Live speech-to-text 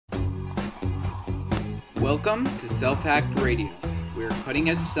Welcome to Self-Hacked Radio, where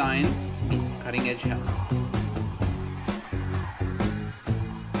cutting-edge science meets cutting-edge health.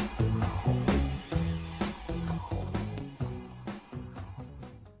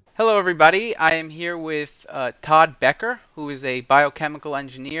 Hello everybody, I am here with Todd Becher, who is a biochemical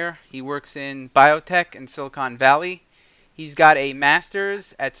engineer. He works in biotech in Silicon Valley. He's got a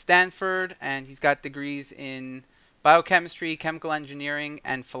master's at Stanford, and he's got degrees in biochemistry, chemical engineering,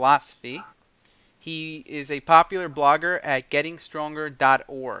 and philosophy. He is a popular blogger at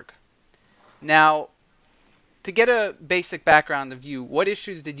gettingstronger.org. Now, to get a basic background of you, what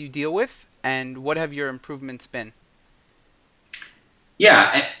issues did you deal with, and what have your improvements been?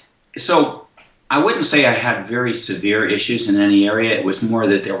 Yeah, so I wouldn't say I had very severe issues in any area. It was more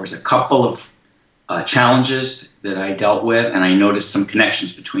that there was a couple of challenges that I dealt with, and I noticed some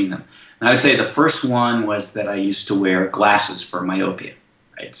connections between them. And I would say the first one was that I used to wear glasses for myopia,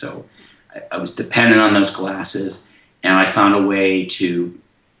 right? So I was dependent on those glasses, and I found a way to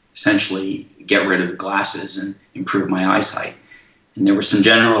essentially get rid of the glasses and improve my eyesight. And there were some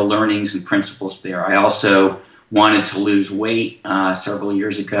general learnings and principles there. I also wanted to lose weight several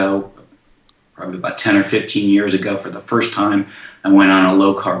years ago, probably about 10 or 15 years ago. For the first time, I went on a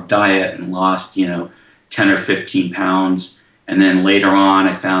low-carb diet and lost, 10 or 15 pounds. And then later on,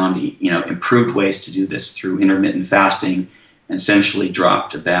 I found, improved ways to do this through intermittent fasting, and essentially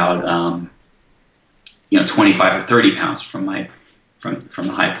dropped about 25 or 30 pounds from the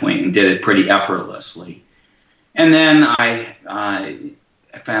high point, and did it pretty effortlessly. And then I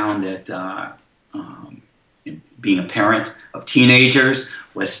found that being a parent of teenagers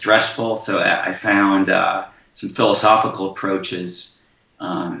was stressful, so I found some philosophical approaches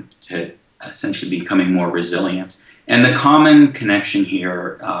to essentially becoming more resilient. And the common connection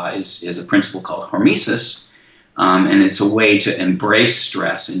here is a principle called Hormesis. And it's a way to embrace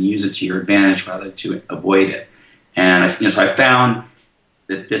stress and use it to your advantage rather than to avoid it. And so I found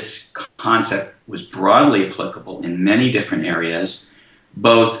that this concept was broadly applicable in many different areas,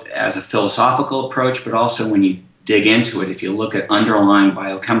 both as a philosophical approach, but also when you dig into it, if you look at underlying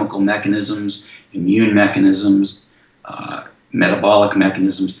biochemical mechanisms, immune mechanisms, metabolic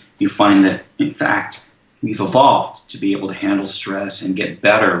mechanisms, you find that, in fact, we've evolved to be able to handle stress and get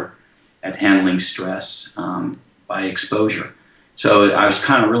better at handling stress by exposure. So I was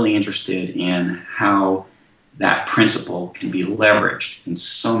kind of really interested in how that principle can be leveraged in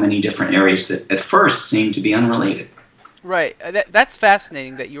so many different areas that at first seemed to be unrelated. Right. That's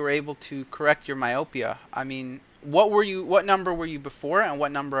fascinating that you were able to correct your myopia. I mean, what number were you before, and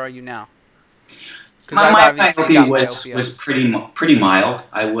what number are you now? My myopia was pretty mild.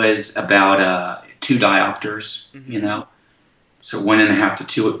 I was about 2 diopters, so 1.5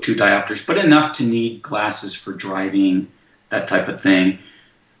 to 2 diopters, but enough to need glasses for driving, that type of thing.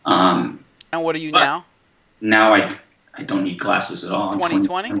 And what are you now? Now I don't need glasses at all.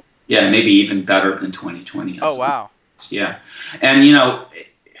 2020? Yeah, maybe even better than 2020. Oh, wow. Yeah. And,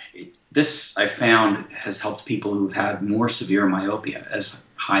 this I found has helped people who've had more severe myopia, as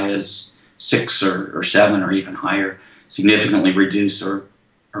high as 6 or 7 or even higher, significantly reduce or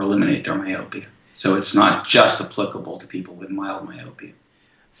eliminate their myopia. So it's not just applicable to people with mild myopia.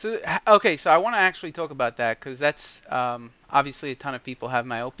 So, okay, so I want to actually talk about that, because that's obviously a ton of people have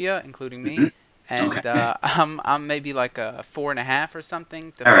myopia, including me. Mm-hmm. And okay. I'm maybe like a 4.5 or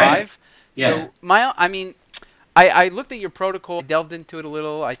something to 5. Right. Yeah. So I looked at your protocol, I delved into it a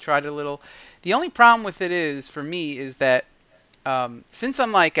little, I tried it a little. The only problem with it is, for me, is that since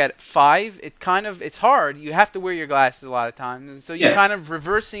I'm like at 5, it's hard. You have to wear your glasses a lot of times, and so you're kind of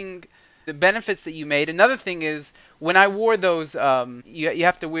reversing the benefits that you made. Another thing is, when I wore those, you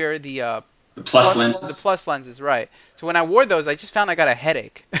have to wear the plus lenses. The plus lenses, right? So when I wore those, I just found I got a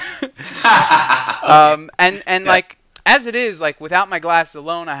headache. And like, as it is, like, without my glasses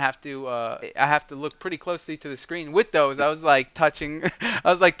alone, I have to look pretty closely to the screen. With those, I was like touching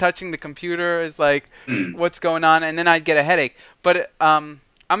the computer. It's like, what's going on? And then I'd get a headache. But I'm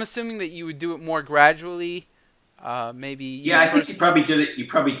assuming that you would do it more gradually. Maybe. Yeah, I think you probably did it. You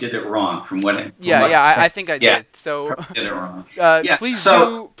probably did it wrong, from what. I think I did. So did it wrong. Please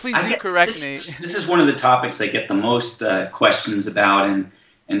do correct me. This is one of the topics I get the most questions about, and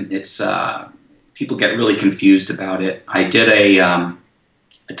it's people get really confused about it. I did a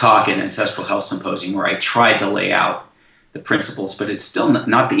talk at an Ancestral Health Symposium where I tried to lay out the principles, but it's still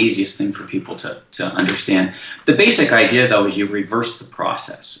not the easiest thing for people to understand. The basic idea, though, is you reverse the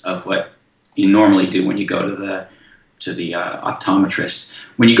process of what you normally do when you go to the optometrist.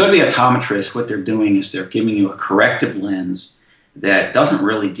 When you go to the optometrist, what they're doing is they're giving you a corrective lens that doesn't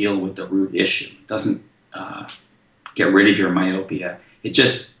really deal with the root issue. It doesn't get rid of your myopia. It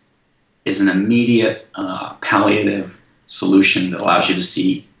just is an immediate palliative solution that allows you to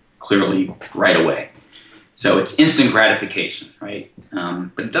see clearly right away. So it's instant gratification, right?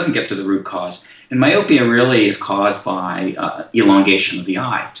 But it doesn't get to the root cause. And myopia really is caused by elongation of the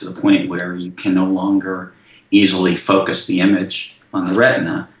eye to the point where you can no longer easily focus the image on the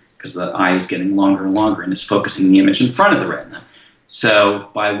retina because the eye is getting longer and longer and it's focusing the image in front of the retina. So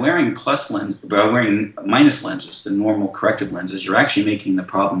by wearing minus lenses, the normal corrective lenses, you're actually making the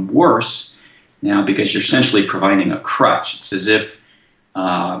problem worse now because you're essentially providing a crutch. It's as if,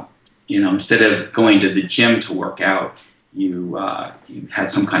 instead of going to the gym to work out, you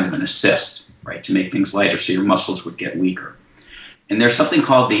had some kind of an assist, right, to make things lighter so your muscles would get weaker. And there's something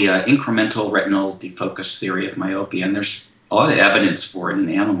called the incremental retinal defocus theory of myopia, and there's a lot of evidence for it in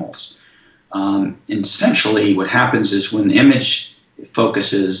animals. And essentially what happens is when the image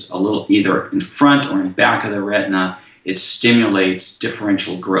focuses a little either in front or in back of the retina, it stimulates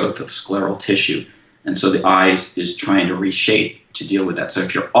differential growth of scleral tissue. And so the eye is trying to reshape to deal with that. So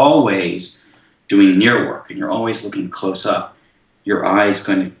if you're always doing near work and you're always looking close up, your eye is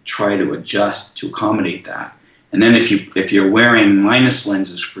going to try to adjust to accommodate that. And then if you're wearing minus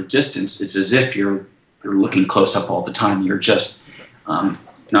lenses for distance, it's as if you're looking close up all the time. You're just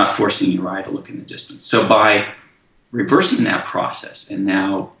not forcing your eye to look in the distance. So by reversing that process and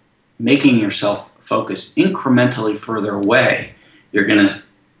now making yourself focus incrementally further away, you're going to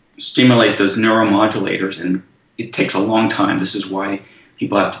stimulate those neuromodulators, and it takes a long time. This is why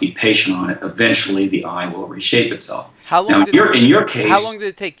people have to be patient on it. Eventually, the eye will reshape itself. How long in your case, how long did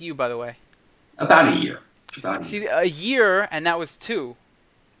it take you, by the way? About a year. See, a year, and that was 2.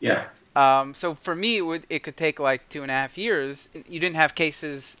 Yeah. So for me, it could take like 2.5 years. You didn't have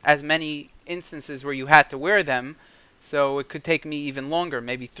as many instances where you had to wear them, so it could take me even longer,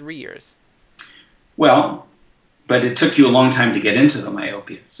 maybe 3 years. Well, but it took you a long time to get into the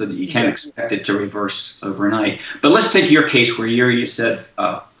myopia, so that you can't expect it to reverse overnight. But let's take your case where you said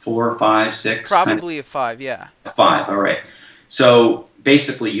 4, 5, 6? Probably a 5, yeah. 5, all right. So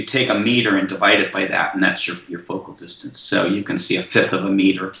basically you take a meter and divide it by that, and that's your focal distance. So you can see 1/5 of a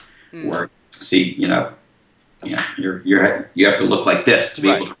meter, or see, you have to look like this to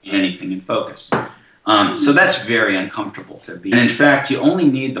be able to read anything in focus. So that's very uncomfortable to be. And in fact, you only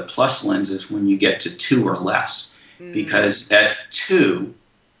need the plus lenses when you get to 2 or less, because at 2,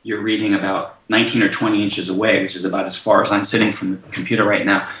 you're reading about 19 or 20 inches away, which is about as far as I'm sitting from the computer right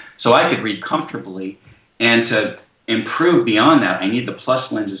now. So I could read comfortably, and to improve beyond that, I need the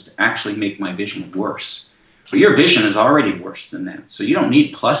plus lenses to actually make my vision worse. But your vision is already worse than that, so you don't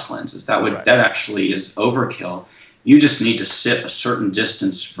need plus lenses. That actually is overkill. You just need to sit a certain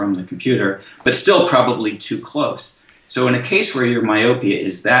distance from the computer, but still probably too close. So in a case where your myopia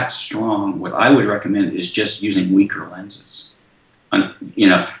is that strong, what I would recommend is just using weaker lenses.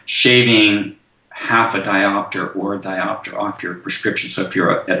 Shaving half a diopter or a diopter off your prescription. So if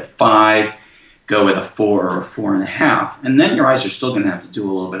you're at a 5, go with a 4 or 4.5, and then your eyes are still going to have to do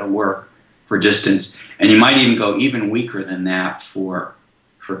a little bit of work for distance, and you might even go even weaker than that for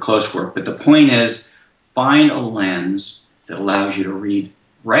close work. But the point is, find a lens that allows you to read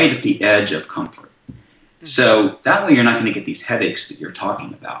right at the edge of comfort. So that way you're not going to get these headaches that you're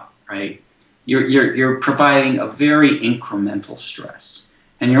talking about, right? You're providing a very incremental stress,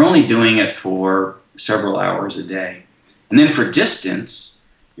 and you're only doing it for several hours a day. And then for distance,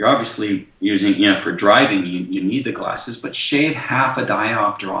 you're obviously using, for driving, you need the glasses, but shave half a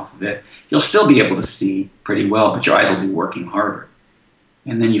diopter off of it. You'll still be able to see pretty well, but your eyes will be working harder.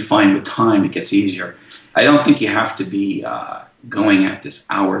 And then you find with time it gets easier. I don't think you have to be going at this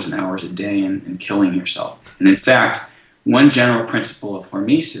hours and hours a day and killing yourself. And in fact, one general principle of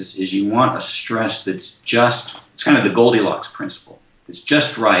hormesis is you want a stress that's just, it's kind of the Goldilocks principle. It's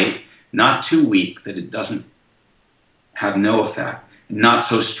just right, not too weak that it doesn't have no effect, not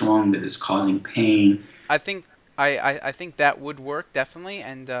so strong that it's causing pain. I think that would work, definitely,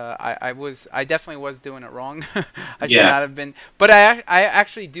 and I definitely was doing it wrong. I should not have been, but I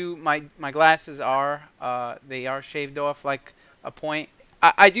actually do. My glasses are they are shaved off like a point.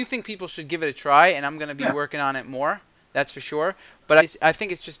 I do think people should give it a try, and I'm going to be working on it more. That's for sure. But I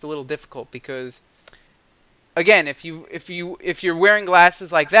think it's just a little difficult because, again, if you're wearing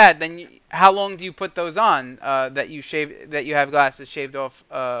glasses like that, then how long do you put those on that you have glasses shaved off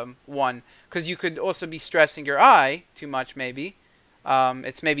one? Because you could also be stressing your eye too much, maybe.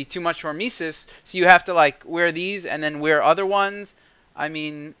 It's maybe too much hormesis, so you have to like wear these and then wear other ones. I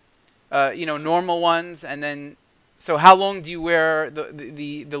mean, normal ones, and then. So how long do you wear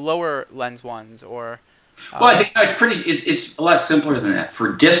the lower lens ones, or? Well, I think it's a lot simpler than that.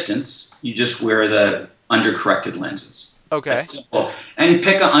 For distance, you just wear the undercorrected lenses. Okay. That's simple. And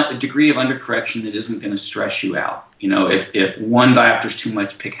pick a degree of undercorrection that isn't going to stress you out. You know, if one diopter is too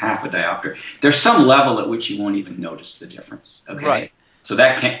much, pick half a diopter. There's some level at which you won't even notice the difference. Okay. Right. So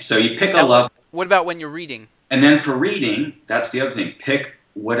that can't. So you pick a Now, level. what about when you're reading? And then for reading, that's the other thing. Pick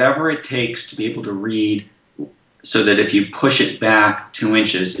whatever it takes to be able to read, so that if you push it back 2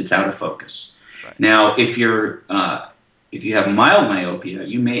 inches, it's out of focus. Right. Now, if you have mild myopia,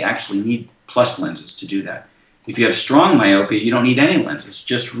 you may actually need plus lenses to do that. If you have strong myopia, you don't need any lenses.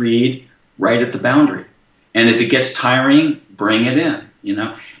 Just read right at the boundary. And if it gets tiring, bring it in. You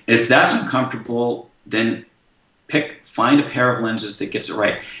know, if that's uncomfortable, then find a pair of lenses that gets it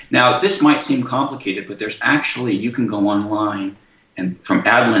right. Now, this might seem complicated, but there's actually, you can go online, and from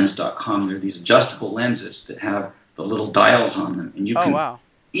adlens.com, there are these adjustable lenses that have the little dials on them, and you can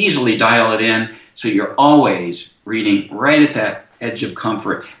easily dial it in, so you're always reading right at that edge of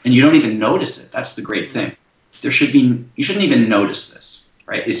comfort, and you don't even notice it. That's the great thing. You shouldn't even notice this,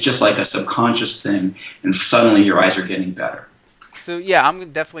 right? It's just like a subconscious thing, and suddenly your eyes are getting better. So yeah,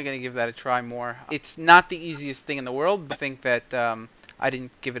 I'm definitely going to give that a try more. It's not the easiest thing in the world, but I think that I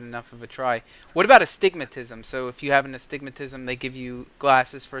didn't give it enough of a try. What about astigmatism? So if you have an astigmatism, they give you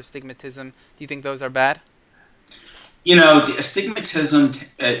glasses for astigmatism. Do you think those are bad? You know, the astigmatism,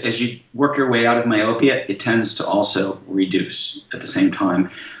 as you work your way out of myopia, it tends to also reduce at the same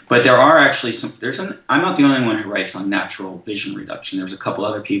time. But there are actually I'm not the only one who writes on natural vision reduction. There's a couple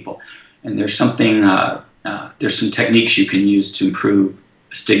other people. And there's something, there's some techniques you can use to improve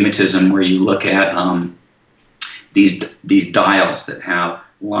astigmatism, where you look at these dials that have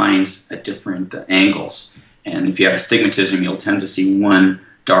lines at different angles. And if you have astigmatism, you'll tend to see one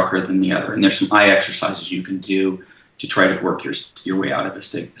darker than the other. And there's some eye exercises you can do to try to work your way out of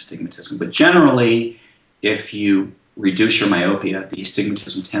astigmatism. But generally, if you reduce your myopia, the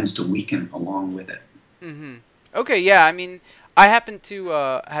astigmatism tends to weaken along with it. Mm-hmm. Okay, yeah, I mean, I happen to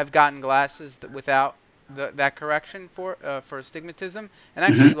have gotten glasses without that correction for astigmatism, and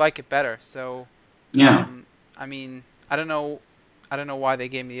actually like it better. So, yeah. I mean, I don't know why they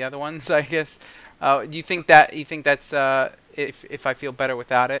gave me the other ones. I guess. Do you think that's if I feel better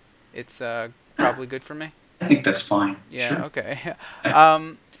without it, it's probably good for me? I think that's fine. Yeah. Sure. Okay.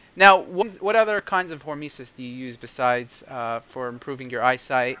 Now, what other kinds of hormesis do you use besides for improving your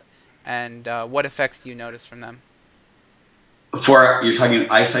eyesight, and what effects do you notice from them? You're talking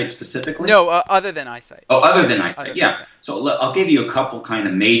eyesight specifically? No, other than eyesight. Oh, other than eyesight, yeah. So I'll give you a couple kind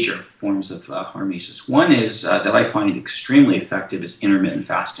of major forms of hormesis. One is that I find extremely effective is intermittent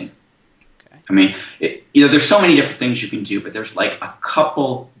fasting. Okay. I mean, there's so many different things you can do, but there's like a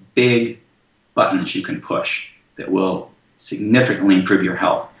couple big buttons you can push that will significantly improve your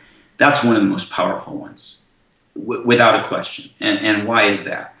health. That's one of the most powerful ones, without a question. And why is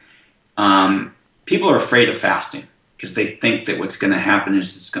that? People are afraid of fasting, because they think that what's going to happen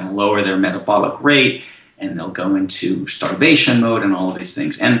is it's going to lower their metabolic rate, and they'll go into starvation mode and all of these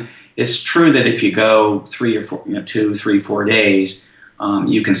things. And it's true that if you go 2, 3, 4 days,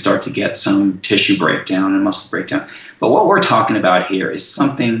 you can start to get some tissue breakdown and muscle breakdown. But what we're talking about here is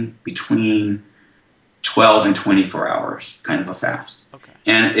something between 12 and 24 hours, kind of a fast. Okay.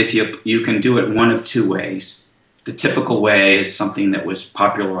 And if you can do it one of two ways. The typical way is something that was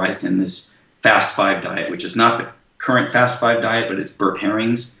popularized in this Fast 5 diet, which is not the current Fast 5 diet, but it's Bert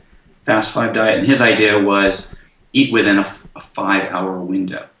Herring's Fast 5 diet. And his idea was eat within a 5-hour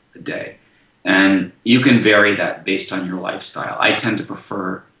window a day. And you can vary that based on your lifestyle. I tend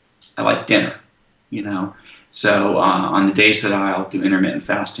to I like dinner, So on the days that I'll do intermittent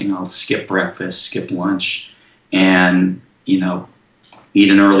fasting, I'll skip breakfast, skip lunch, and, eat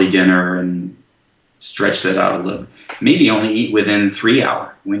an early dinner and stretch that out a little. Maybe only eat within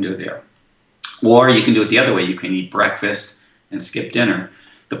 3-hour window there. Or you can do it the other way. You can eat breakfast and skip dinner.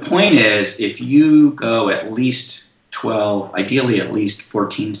 The point is, if you go at least 12, ideally at least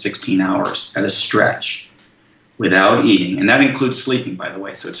 14, 16 hours at a stretch without eating, and that includes sleeping, by the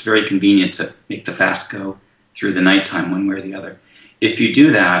way, so it's very convenient to make the fast go through the nighttime one way or the other. If you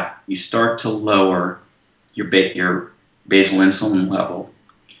do that, you start to lower your basal insulin level,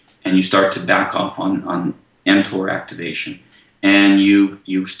 and you start to back off on mTOR activation. And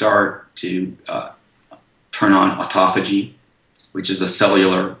you start to turn on autophagy, which is a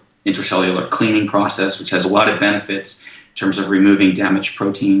intracellular cleaning process, which has a lot of benefits in terms of removing damaged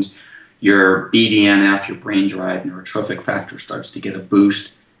proteins. Your BDNF, your brain-derived neurotrophic factor, starts to get a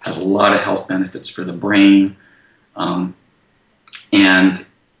boost, has a lot of health benefits for the brain. And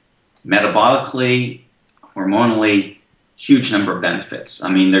metabolically, hormonally, huge number of benefits. I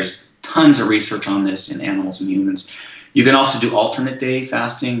mean, there's tons of research on this in animals and humans. You can also do alternate day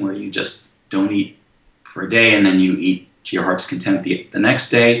fasting, where you just don't eat for a day and then you eat to your heart's content the next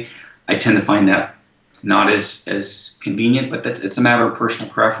day. I tend to find that not as convenient, but it's a matter of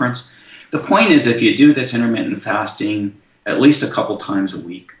personal preference. The point is, if you do this intermittent fasting at least a couple times a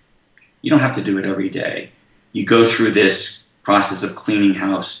week, you don't have to do it every day. You go through this process of cleaning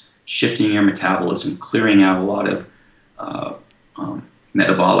house, shifting your metabolism, clearing out a lot of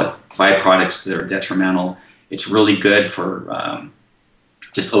metabolic byproducts that are detrimental. It's really good for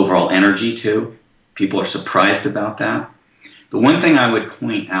just overall energy too. People are surprised about that. The one thing I would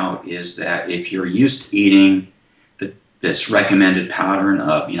point out is that if you're used to eating this recommended pattern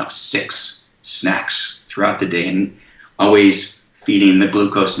of 6 snacks throughout the day and always feeding the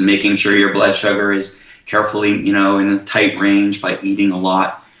glucose and making sure your blood sugar is carefully in a tight range by eating a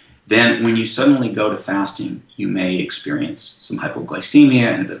lot, then when you suddenly go to fasting, you may experience some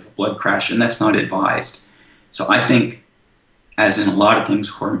hypoglycemia and a bit of a blood crash, and that's not advised. So I think, as in a lot of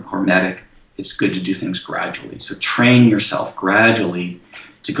things hormetic, it's good to do things gradually. So train yourself gradually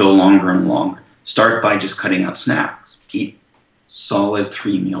to go longer and longer. Start by just cutting out snacks. Eat solid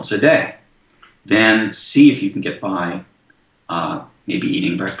 3 meals a day. Then see if you can get by maybe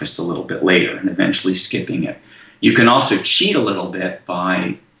eating breakfast a little bit later and eventually skipping it. You can also cheat a little bit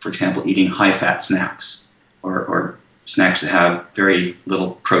by, for example, eating high-fat snacks or snacks that have very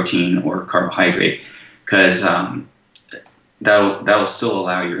little protein or carbohydrate, because that'll still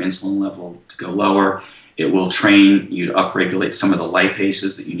allow your insulin level to go lower. It will train you to upregulate some of the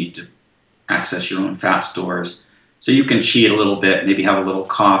lipases that you need to access your own fat stores. So you can cheat a little bit, maybe have a little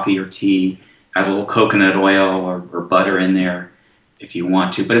coffee or tea, add a little coconut oil or butter in there if you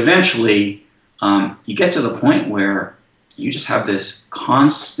want to. But eventually, you get to the point where you just have this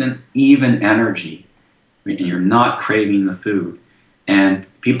constant, even energy, and you're not craving the food. And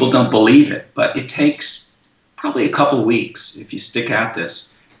people don't believe it, but it takes probably a couple weeks if you stick at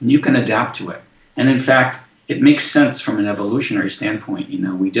this, and you can adapt to it. And in fact, it makes sense from an evolutionary standpoint.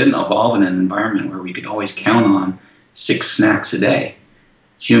 We didn't evolve in an environment where we could always count on 6 snacks a day.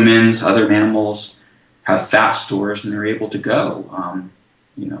 Humans, other mammals have fat stores, and they're able to go,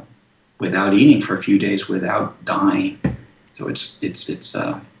 without eating for a few days without dying. So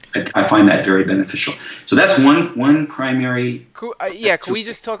I find that very beneficial. So that's one primary. Cool. Can we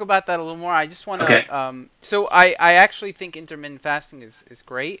just talk about that a little more? I just want to. Okay. So I actually think intermittent fasting is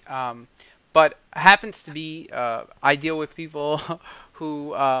great, but happens to be I deal with people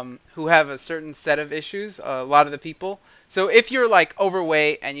who have a certain set of issues. A lot of the people. So if you're like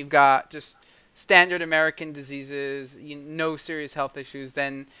overweight and you've got just standard American diseases, no serious health issues,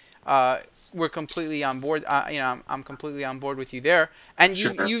 then we're completely on board. I'm completely on board with you there. And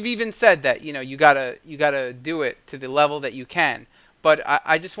you've even said that you gotta do it to the level that you can. But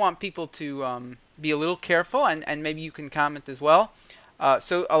I just want people to be a little careful, and maybe you can comment as well.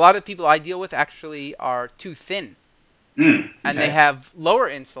 So a lot of people I deal with actually are too thin, and they have lower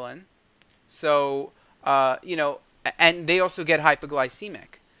insulin. So and they also get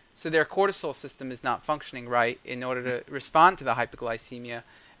hypoglycemic. So their cortisol system is not functioning right in order to respond to the hypoglycemia.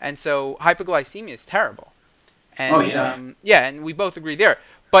 And so hypoglycemia is terrible. And and we both agree there.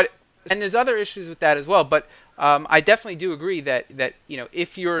 And there's other issues with that as well. But I definitely do agree that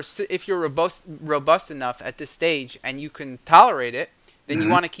if you're robust enough at this stage and you can tolerate it, then you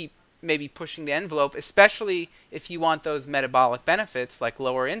want to keep maybe pushing the envelope, especially if you want those metabolic benefits like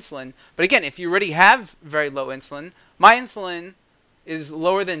lower insulin. But again, if you already have very low insulin, my insulin is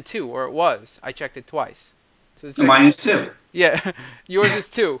lower than 2, or it was. I checked it twice. So it's mine is 2. Yeah, yours is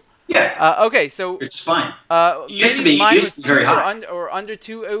 2. Yeah. Okay, so it's fine. It used to be very high, or under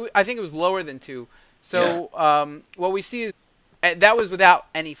 2. I think it was lower than 2. So what we see is that was without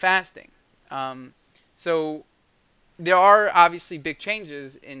any fasting. So there are obviously big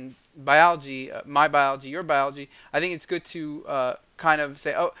changes in biology, my biology, your biology. I think it's good to kind of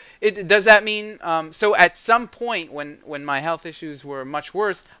say, does that mean? So at some point when my health issues were much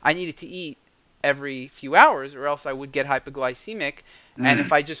worse, I needed to eat every few hours, or else I would get hypoglycemic. And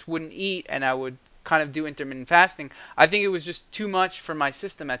if I just wouldn't eat and I would kind of do intermittent fasting, I think it was just too much for my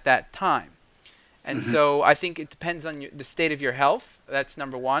system at that time. And so I think it depends on the state of your health. That's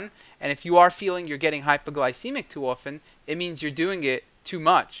number one. And if you are feeling you're getting hypoglycemic too often, it means you're doing it too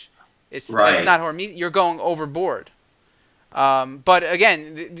much. It's not hormesis. You're going overboard. But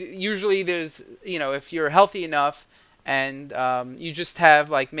again, usually there's, if you're healthy enough and you just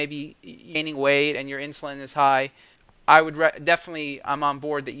have like maybe gaining weight and your insulin is high, I would definitely, I'm on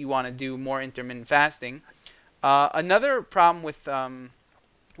board that you want to do more intermittent fasting. Another problem with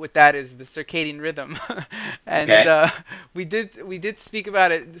that is the circadian rhythm, and we did speak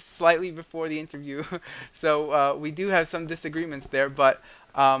about it slightly before the interview, so we do have some disagreements there. But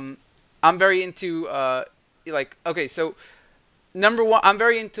I'm very into like, okay, so number one, I'm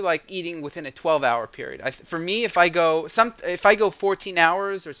very into like eating within a 12-hour period. For me, if I go 14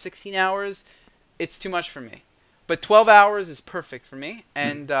 hours or 16 hours, it's too much for me. But 12 hours is perfect for me.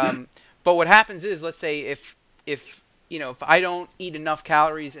 And but what happens is, let's say if if I don't eat enough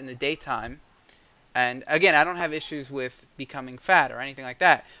calories in the daytime, and again, I don't have issues with becoming fat or anything like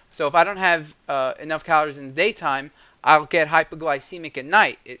that. So if I don't have enough calories in the daytime, I'll get hypoglycemic at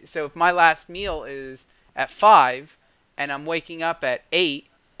night. So if my last meal is at 5 and I'm waking up at 8,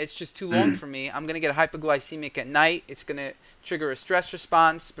 it's just too long for me. I'm going to get hypoglycemic at night. It's going to trigger a stress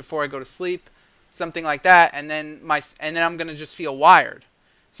response before I go to sleep, something like that, and then I'm going to just feel wired.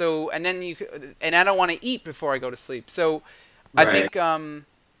 So and I don't want to eat before I go to sleep. So I think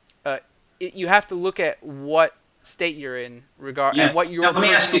you have to look at what state you're in and what your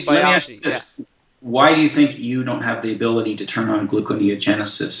personal biology. Why do you think you don't have the ability to turn on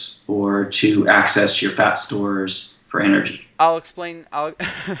gluconeogenesis or to access your fat stores for energy? I'll explain.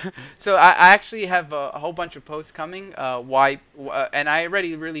 So I actually have a whole bunch of posts coming. And I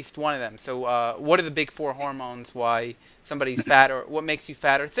already released one of them. So what are the big 4 hormones? Why somebody's fat, or what makes you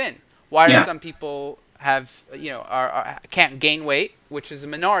fat or thin? Why do some people have can't gain weight, which is a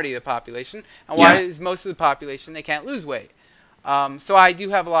minority of the population, and why is most of the population they can't lose weight? So I do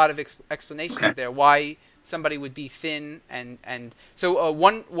have a lot of explanations there why somebody would be thin, and so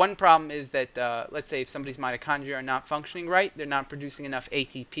one problem is that let's say if somebody's mitochondria are not functioning right, they're not producing enough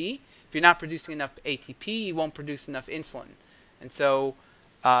ATP. If you're not producing enough ATP, you won't produce enough insulin, and so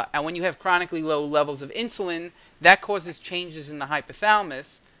and when you have chronically low levels of insulin, that causes changes in the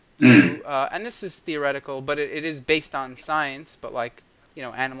hypothalamus. So, and this is theoretical, but it is based on science, but like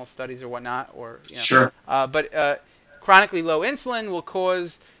animal studies or whatnot, or chronically low insulin will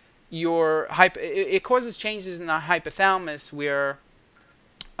cause it causes changes in the hypothalamus where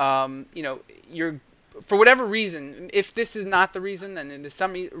you're, for whatever reason, if this is not the reason, then there's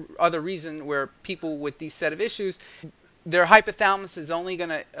some other reason where people with these set of issues, their hypothalamus is only going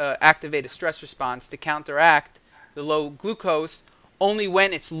to activate a stress response to counteract the low glucose only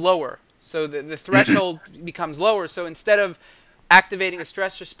when it's lower. So the threshold becomes lower. So instead of activating a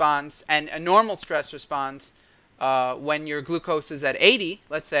stress response and a normal stress response when your glucose is at 80,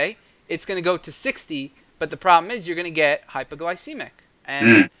 let's say, it's going to go to 60. But the problem is you're going to get hypoglycemic.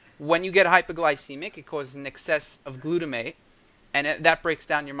 And when you get hypoglycemic, it causes an excess of glutamate, and that breaks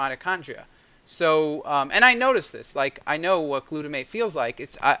down your mitochondria. So, and I notice this. Like, I know what glutamate feels like.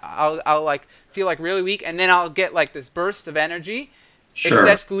 I'll like feel like really weak, and then I'll get like this burst of energy,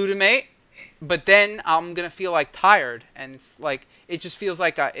 excess glutamate, but then I'm gonna feel like tired, and it's like it just feels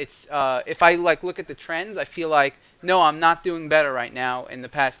like if I like look at the trends, I feel like no, I'm not doing better right now in the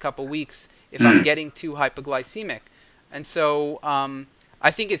past couple weeks if I'm getting too hypoglycemic, and so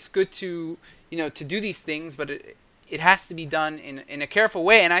I think it's good to to do these things, but it has to be done in a careful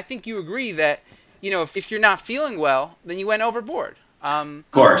way. And I think you agree that if you're not feeling well, then you went overboard. Of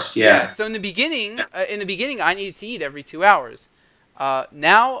course, yeah. So in the beginning, I needed to eat every 2 hours.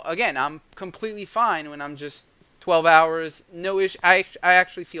 Now, again, I'm completely fine when I'm just 12 hours, no issue. I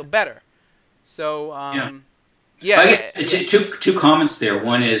actually feel better. So, I guess two comments there.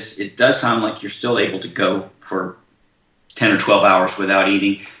 One is it does sound like you're still able to go for 10 or 12 hours without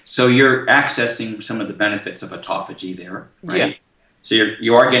eating. So you're accessing some of the benefits of autophagy there, right? Yeah. So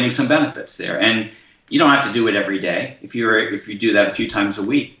you are getting some benefits there. And you don't have to do it every day. If you do that a few times a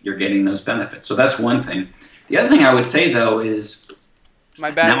week, you're getting those benefits. So that's one thing. The other thing I would say, though, is...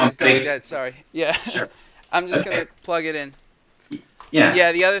 My battery's going dead, sorry. Yeah. Sure. I'm just going to plug it in. Yeah.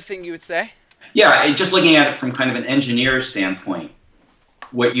 Yeah, the other thing you would say? Yeah, just looking at it from kind of an engineer's standpoint,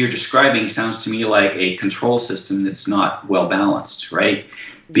 what you're describing sounds to me like a control system that's not well balanced, right?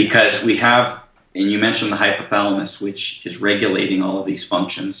 Because we have, and you mentioned the hypothalamus, which is regulating all of these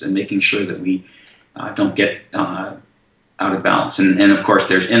functions and making sure that we don't get out of balance. And of course,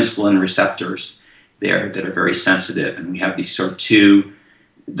 there's insulin receptors there that are very sensitive. And we have these sort of two,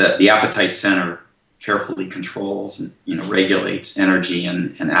 the appetite center carefully controls and regulates energy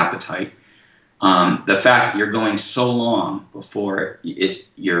and appetite. The fact you're going so long before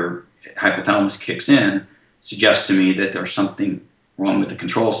your hypothalamus kicks in suggests to me that there's something wrong with the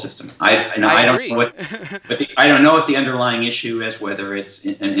control system. I don't know what the underlying issue is, whether it's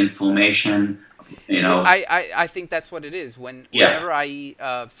an inflammation. I think that's what it is. Whenever I eat,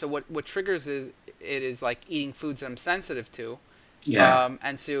 so what triggers is like eating foods that I'm sensitive to. Yeah.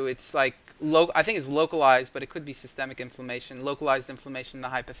 And so it's like I think it's localized, but it could be systemic inflammation, localized inflammation in the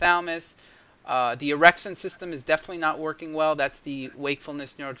hypothalamus. The orexin system is definitely not working well. That's the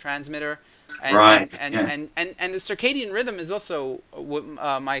wakefulness neurotransmitter. And, Right. and the circadian rhythm is also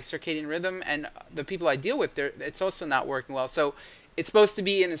my circadian rhythm, and the people I deal with, it's also not working well. So it's supposed to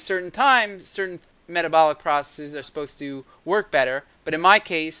be in a certain time, certain metabolic processes are supposed to work better. But in my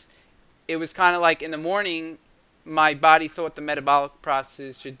case, it was kind of like in the morning, my body thought the metabolic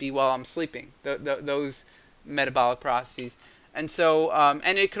processes should be while I'm sleeping, those metabolic processes. And so,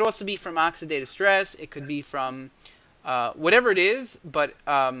 and it could also be from oxidative stress. It could be from whatever it is, but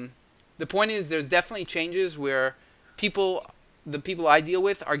the point is there's definitely changes where the people I deal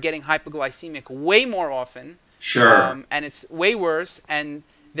with are getting hypoglycemic way more often. Sure. And it's way worse, and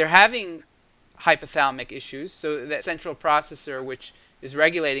they're having hypothalamic issues. So that central processor, which is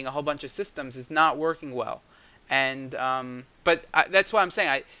regulating a whole bunch of systems, is not working well. And but that's why I'm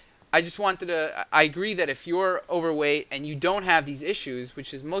saying I just wanted to. I agree that if you're overweight and you don't have these issues,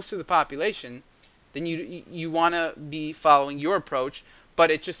 which is most of the population, then you want to be following your approach. But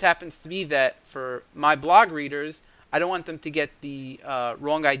it just happens to be that for my blog readers, I don't want them to get the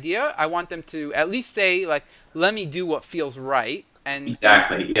wrong idea. I want them to at least say, like, let me do what feels right. And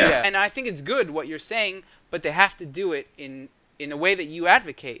exactly. Yeah. And I think it's good what you're saying, but they have to do it in a way that you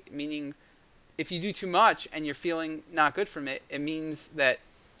advocate. Meaning, if you do too much and you're feeling not good from it, it means that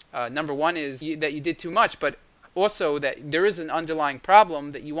number one is that you did too much, but also that there is an underlying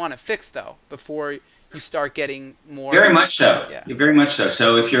problem that you want to fix, though, before you start getting more. Very much so. Yeah. Very much so.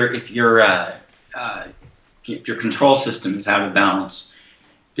 So if your control system is out of balance,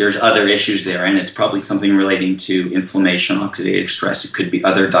 there's other issues there, and it's probably something relating to inflammation, oxidative stress. It could be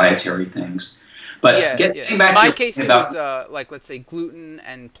other dietary things. But getting back in my to case, it was like, let's say, gluten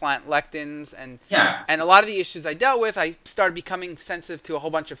and plant lectins, and a lot of the issues I dealt with, I started becoming sensitive to a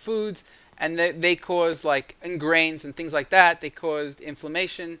whole bunch of foods, and they caused, like, in grains and things like that, they caused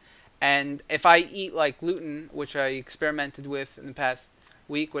inflammation. And if I eat like gluten, which I experimented with in the past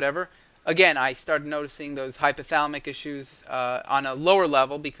week, whatever, again, I started noticing those hypothalamic issues on a lower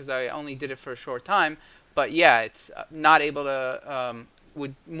level because I only did it for a short time. But yeah, it's not able to,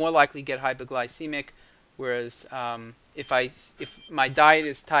 would more likely get hypoglycemic. Whereas if my diet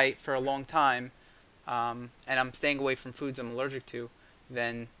is tight for a long time and I'm staying away from foods I'm allergic to,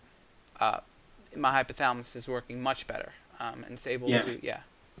 then my hypothalamus is working much better and it's able to,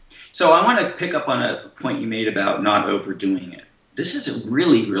 So I want to pick up on a point you made about not overdoing it. This is a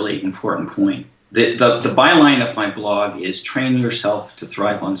really, really important point. The byline of my blog is train yourself to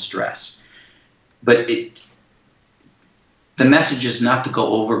thrive on stress. But the message is not to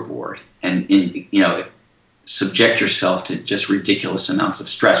go overboard and subject yourself to just ridiculous amounts of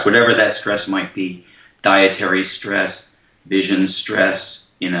stress, whatever that stress might be: dietary stress, vision stress,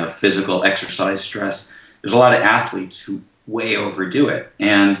 physical exercise stress. There's a lot of athletes who way overdo it.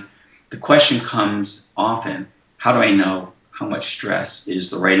 And the question comes often, how do I know how much stress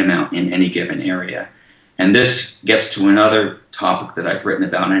is the right amount in any given area? And this gets to another topic that I've written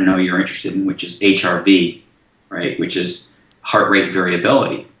about and I know you're interested in, which is HRV, right? Which is heart rate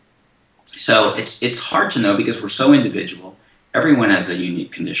variability. So it's hard to know because we're so individual. Everyone has a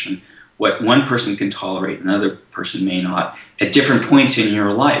unique condition. What one person can tolerate, another person may not. At different points in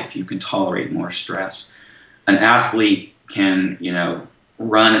your life, you can tolerate more stress. An athlete can,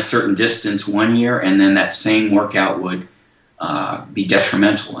 run a certain distance one year, and then that same workout would be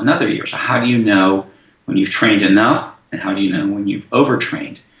detrimental another year. So how do you know when you've trained enough, and how do you know when you've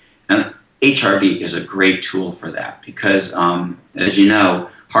overtrained? And HRV is a great tool for that because, as you know,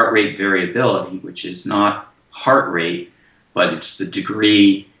 heart rate variability, which is not heart rate, but it's the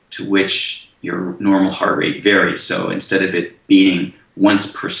degree to which your normal heart rate varies. So instead of it beating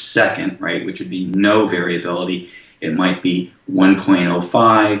once per second, right, which would be no variability, it might be 1.05,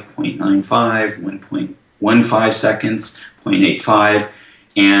 0.95, 1.15 seconds, 0.85.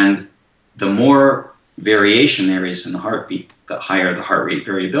 And the more variation there is in the heartbeat, the higher the heart rate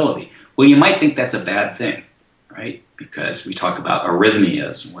variability. Well, you might think that's a bad thing, right? Because we talk about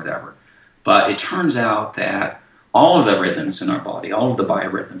arrhythmias and whatever. But it turns out that all of the rhythms in our body, all of the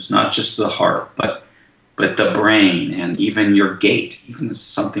biorhythms, not just the heart, but the brain and even your gait, even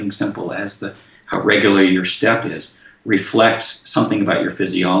something simple as how regular your step is, reflects something about your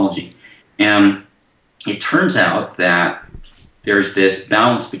physiology. And it turns out that there's this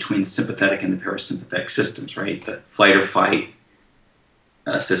balance between the sympathetic and the parasympathetic systems, right? The flight or fight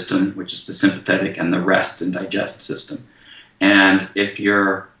system, which is the sympathetic, and the rest and digest system. And if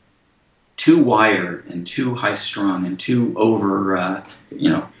you're too wired and too high-strung and too over,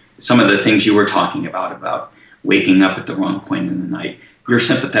 some of the things you were talking about waking up at the wrong point in the night, your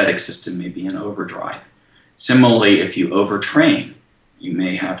sympathetic system may be in overdrive. Similarly, if you overtrain, you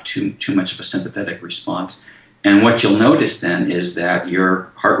may have too much of a sympathetic response, And what you'll notice then is that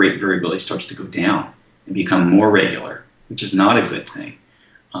your heart rate variability starts to go down and become more regular, which is not a good thing.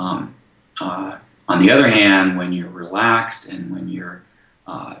 On the other hand, when you're relaxed and when you're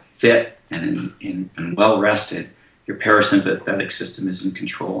fit and well rested, your parasympathetic system is in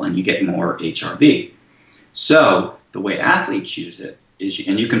control and you get more HRV. So the way athletes use it is,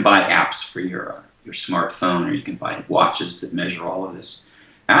 and you can buy apps for your smartphone, or you can buy watches that measure all of this.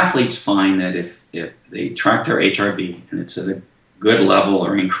 Athletes find that if they track their HRV and it's at a good level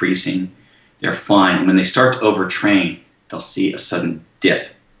or increasing, they're fine. When they start to overtrain, they'll see a sudden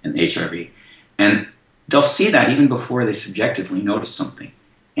dip in HRV. And they'll see that even before they subjectively notice something.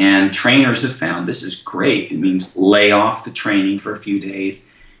 And trainers have found this is great. It means lay off the training for a few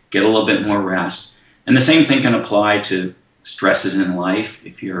days, get a little bit more rest. And the same thing can apply to stresses in life.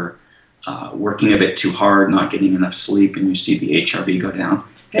 If you're working a bit too hard, not getting enough sleep, and you see the HRV go down,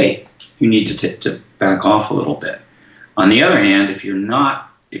 hey, you need to back off a little bit. On the other hand, if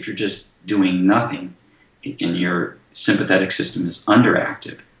you're just doing nothing and your sympathetic system is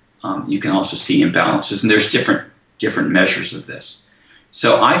underactive, you can also see imbalances, and there's different measures of this.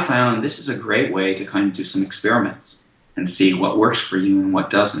 So I found this is a great way to kind of do some experiments and see what works for you and what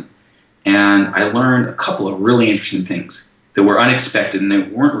doesn't. And I learned a couple of really interesting things that were unexpected and they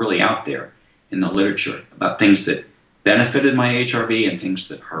weren't really out there in the literature about things that benefited my HRV and things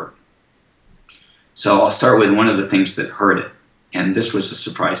that hurt. So I'll start with one of the things that hurt it, and this was a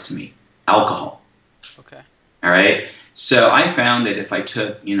surprise to me: alcohol. Okay. All right. So I found that if I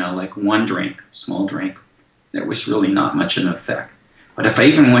took, like one drink, small drink, there was really not much of an effect. But if I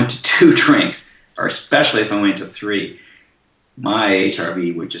even went to 2 drinks, or especially if I went to 3, my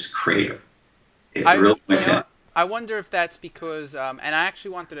HRV would just crater. It really went down. I wonder if that's because, and I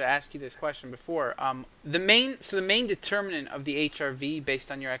actually wanted to ask you this question before. The main determinant of the HRV, based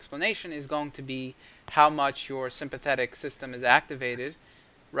on your explanation, is going to be how much your sympathetic system is activated,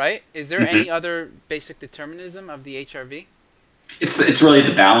 right? Is there any other basic determinism of the HRV? It's really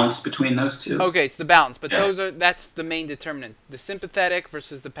the balance between those two. Okay, it's the balance, but that's the main determinant: the sympathetic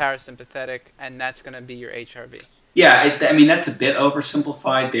versus the parasympathetic, and that's going to be your HRV. Yeah, I mean, that's a bit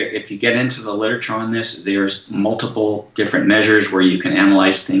oversimplified. If you get into the literature on this, there's multiple different measures where you can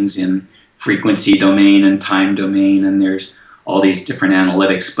analyze things in frequency domain and time domain, and there's all these different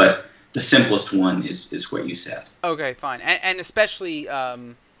analytics, but the simplest one is what you said. Okay, fine. And especially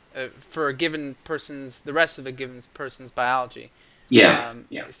for a given the rest of a given person's biology. Yeah.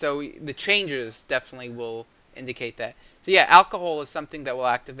 So the changes definitely will indicate that. So yeah, alcohol is something that will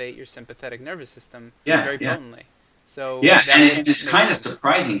activate your sympathetic nervous system very potently. So and it's kind of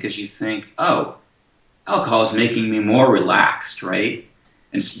surprising because you think, oh, alcohol is making me more relaxed, right?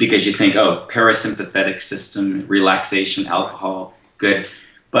 And it's because you think, oh, parasympathetic system, relaxation, alcohol, good.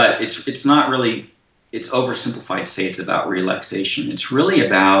 But it's not really, it's oversimplified to say it's about relaxation. It's really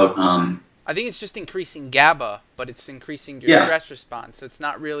about... I think it's just increasing GABA, but it's increasing your stress response. So it's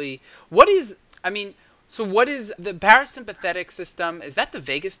not really... So what is the parasympathetic system? Is that the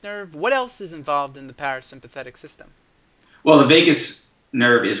vagus nerve? What else is involved in the parasympathetic system? Well, the vagus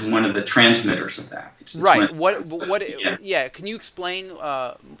nerve is one of the transmitters of that. Right. Can you explain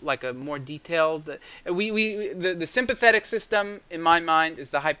like a more detailed? The sympathetic system, in my mind, is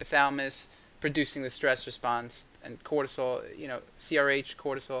the hypothalamus producing the stress response and cortisol. CRH,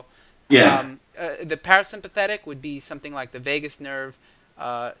 cortisol. Yeah. The parasympathetic would be something like the vagus nerve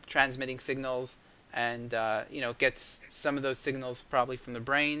transmitting signals. And gets some of those signals probably from the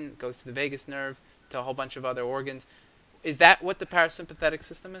brain, goes to the vagus nerve, to a whole bunch of other organs. Is that what the parasympathetic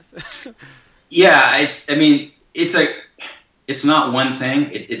system is? Yeah, it's not one thing.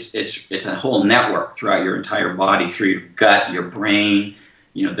 It's a whole network throughout your entire body, through your gut, your brain.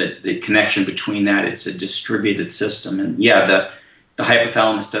 The connection between that. It's a distributed system, and the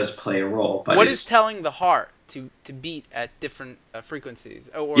hypothalamus does play a role. But what is telling the heart to beat at different frequencies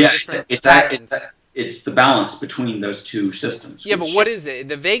or different patterns? It's the balance between those two systems. Yeah, but what is it?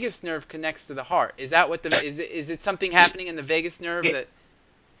 The vagus nerve connects to the heart. Is that what is it something happening in the vagus nerve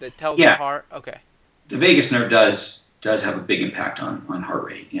that tells the heart? Okay. The vagus nerve does have a big impact on heart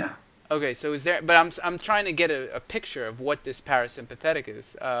rate. Yeah. Okay, so is there? But I'm trying to get a picture of what this parasympathetic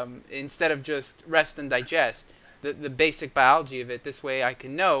is, instead of just rest and digest. The basic biology of it. This way, I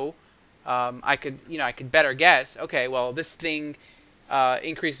can know. I could better guess. Okay, well, this thing.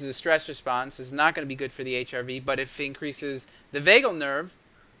 Increases the stress response is not going to be good for the HRV, but if it increases the vagal nerve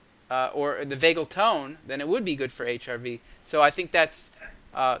or the vagal tone, then it would be good for HRV. So I think that's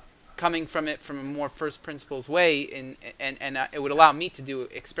coming from it from a more first principles way, and it would allow me to do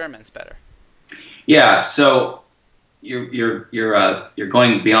experiments better. Yeah. So you're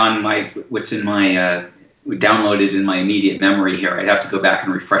going beyond what's in my downloaded in my immediate memory here. I'd have to go back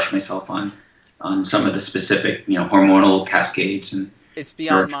and refresh myself on some of the specific, hormonal cascades and it's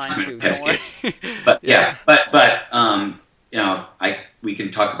beyond mine too. Don't worry. But we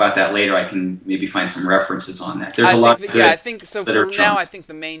can talk about that later. I can maybe find some references on that. There's a lot. I think so. For now, I think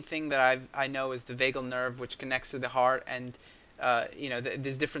the main thing that I know is the vagal nerve, which connects to the heart, and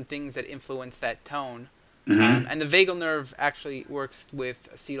there's different things that influence that tone. And the vagal nerve actually works with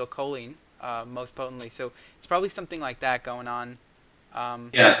acetylcholine most potently. So it's probably something like that going on.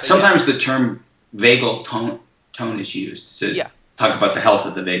 Sometimes the term vagal tone is used to talk about the health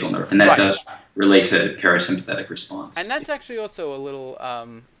of the vagal nerve, and that does relate to parasympathetic response. And that's actually also a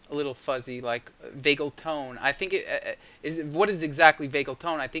little fuzzy, like vagal tone. I think what is exactly vagal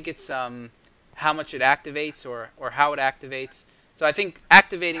tone? I think it's how much it activates or how it activates. So I think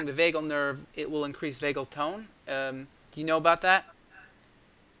activating the vagal nerve, it will increase vagal tone. Do you know about that?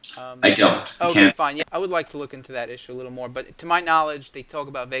 I don't. Okay, fine. Yeah, I would like to look into that issue a little more. But to my knowledge, they talk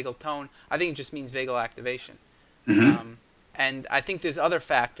about vagal tone. I think it just means vagal activation. And I think there's other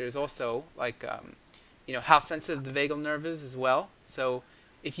factors also, like how sensitive the vagal nerve is as well. So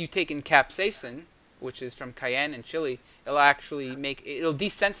if you take in capsaicin, which is from cayenne and chili, it'll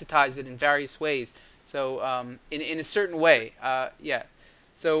desensitize it in various ways. So in a certain way,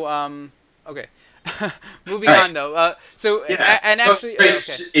 So okay. Moving on though.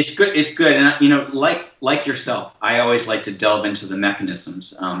 It's good. It's good, and like yourself, I always like to delve into the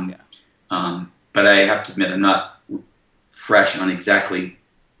mechanisms. But I have to admit, I'm not fresh on exactly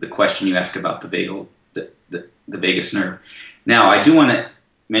the question you asked about the vagus nerve. Now, I do want to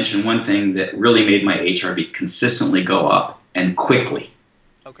mention one thing that really made my HRV consistently go up and quickly.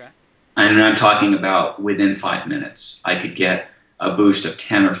 Okay. And I'm talking about within 5 minutes, I could get a boost of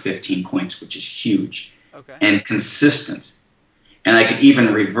 10 or 15 points, which is huge. Okay. And consistent. And I could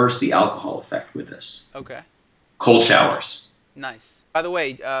even reverse the alcohol effect with this. Okay. Cold showers. Nice. By the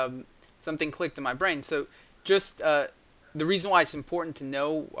way, something clicked in my brain. So just the reason why it's important to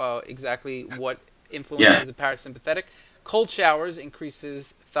know exactly what influences the parasympathetic, cold showers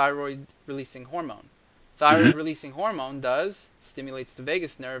increases thyroid-releasing hormone. Thyroid-releasing hormone stimulates the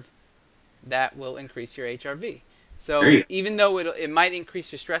vagus nerve. That will increase your HRV. So even though it might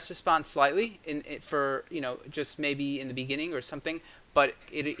increase your stress response slightly for just maybe in the beginning or something, but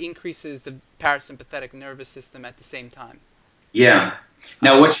it increases the parasympathetic nervous system at the same time. Yeah.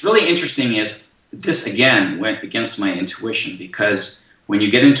 Now what's really interesting is this again went against my intuition, because when you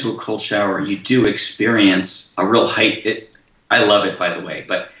get into a cold shower, you do experience a real height. I love it, by the way,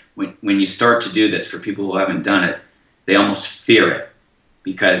 but when you start to do this, for people who haven't done it, they almost fear it,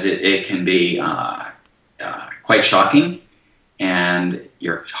 because it can be quite shocking, and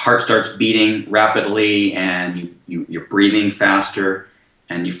your heart starts beating rapidly, and you're breathing faster,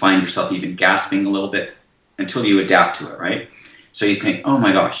 and you find yourself even gasping a little bit until you adapt to it, right? So you think, oh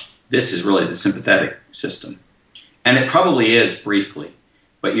my gosh, this is really the sympathetic system. And it probably is briefly,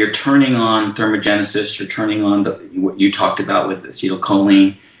 but you're turning on thermogenesis, you're turning on what you talked about with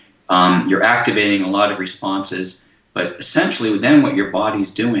acetylcholine, you're activating a lot of responses, but essentially then what your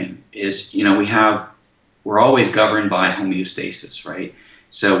body's doing is, we're always governed by homeostasis, right?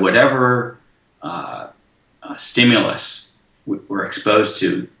 So whatever stimulus we're exposed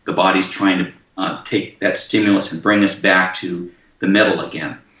to, the body's trying to take that stimulus and bring us back to the middle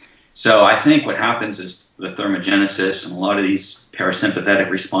again. So I think what happens is the thermogenesis and a lot of these parasympathetic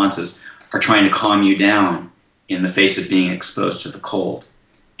responses are trying to calm you down in the face of being exposed to the cold.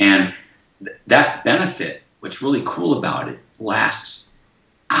 And that benefit, what's really cool about it, lasts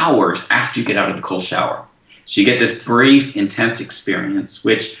hours after you get out of the cold shower. So you get this brief, intense experience,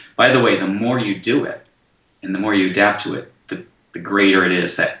 which, by the way, the more you do it and the more you adapt to it, the greater it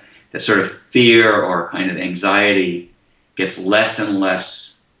is. That sort of fear or kind of anxiety gets less and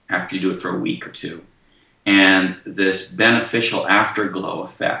less after you do it for a week or two. And this beneficial afterglow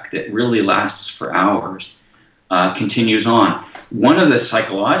effect that really lasts for hours continues on. One of the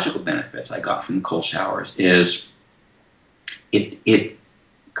psychological benefits I got from the cold showers is it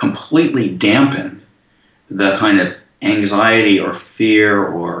completely dampened the kind of anxiety or fear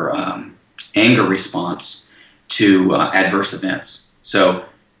or anger response to adverse events. So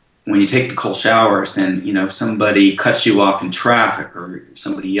when you take the cold showers, then somebody cuts you off in traffic or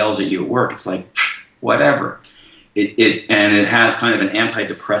somebody yells at you at work, it's like whatever. And it has kind of an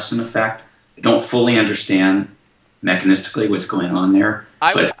antidepressant effect. I don't fully understand mechanistically what's going on there.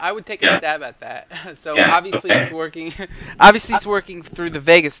 I would take a stab at that. So obviously it's working. Obviously it's working through the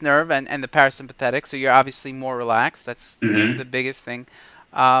vagus nerve and the parasympathetic. So you're obviously more relaxed. That's the biggest thing.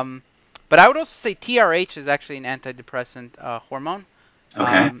 But I would also say TRH is actually an antidepressant hormone.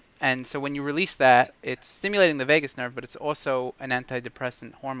 Okay. and so when you release that, it's stimulating the vagus nerve, but it's also an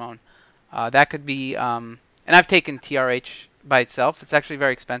antidepressant hormone. That could be, and I've taken TRH by itself. It's actually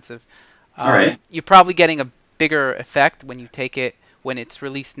very expensive. All right. You're probably getting a bigger effect when you take it when it's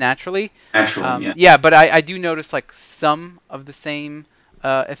released naturally. Naturally, yeah. Yeah, but I do notice like some of the same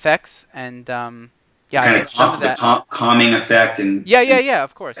effects, and yeah, I think some of that calming effect and yeah,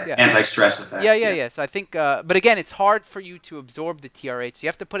 of course, yeah, anti-stress effect. Yeah. So I think, but again, it's hard for you to absorb the TRH. You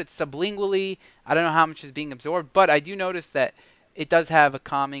have to put it sublingually. I don't know how much is being absorbed, but I do notice that it does have a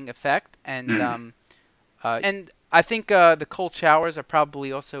calming effect, and I think the cold showers are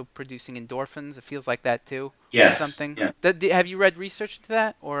probably also producing endorphins. It feels like that too. Yes. Or something. Yeah. Have you read research into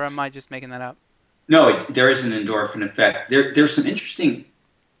that, or am I just making that up? No, there is an endorphin effect. There's some interesting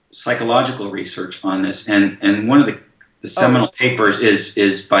psychological research on this, and one of the seminal papers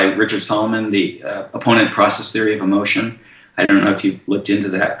is by Richard Solomon, the opponent process theory of emotion. I don't know if you looked into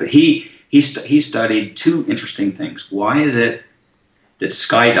that, but he studied two interesting things. Why is it that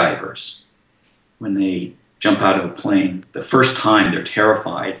skydivers, when they jump out of a plane, the first time they're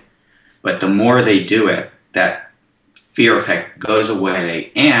terrified, but the more they do it, that fear effect goes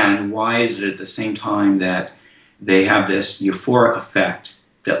away? And why is it at the same time that they have this euphoric effect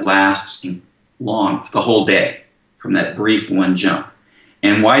that lasts long, the whole day, from that brief one jump?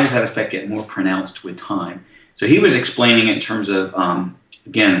 And why does that effect get more pronounced with time? So he was explaining it in terms of,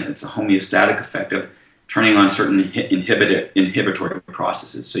 again, it's a homeostatic effect of turning on certain inhibitory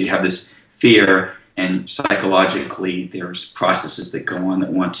processes. So you have this fear, and psychologically there's processes that go on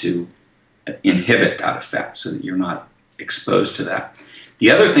that want to inhibit that effect so that you're not exposed to that.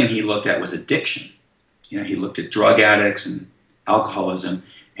 The other thing he looked at was addiction. He looked at drug addicts and alcoholism,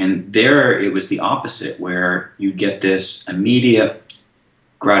 and there it was the opposite, where you get this immediate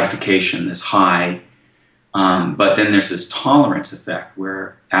gratification, this high, but then there's this tolerance effect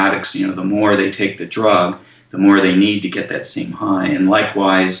where addicts, the more they take the drug, the more they need to get that same high, and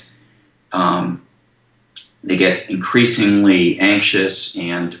likewise they get increasingly anxious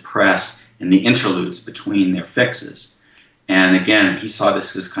and depressed in the interludes between their fixes. And again, he saw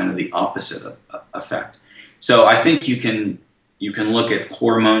this as kind of the opposite effect. So I think you can look at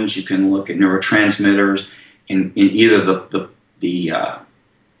hormones, you can look at neurotransmitters in either the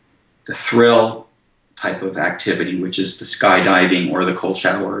thrill type of activity, which is the skydiving or the cold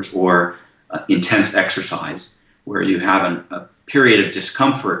showers or intense exercise, where you have a period of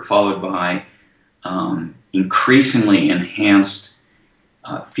discomfort followed by increasingly enhanced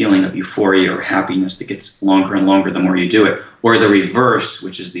feeling of euphoria or happiness that gets longer and longer the more you do it, or the reverse,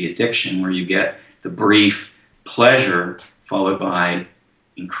 which is the addiction, where you get the brief pleasure followed by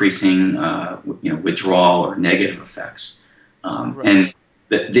increasing withdrawal or negative effects. Right. And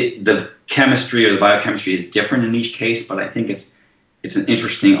the chemistry or the biochemistry is different in each case, but I think it's an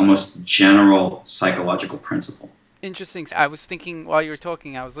interesting, almost general psychological principle. Interesting. I was thinking while you were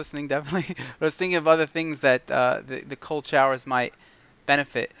talking, I was listening definitely, but I was thinking of other things that the cold showers might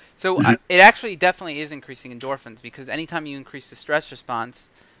benefit. So it actually definitely is increasing endorphins, because anytime you increase the stress response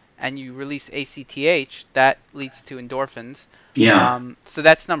and you release ACTH, that leads to endorphins. Yeah. So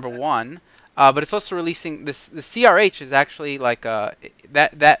that's number one. But it's also releasing this. The CRH is actually like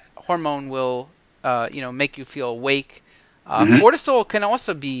that hormone will make you feel awake. Cortisol can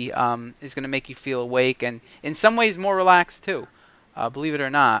also be is going to make you feel awake, and in some ways more relaxed too. Believe it or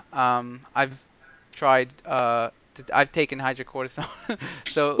not, I've tried. I've taken hydrocortisone.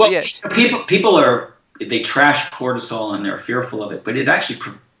 So well, yeah, people they trash cortisol and they're fearful of it, but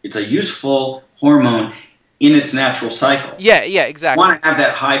it's a useful hormone in its natural cycle. Yeah, exactly. You want to have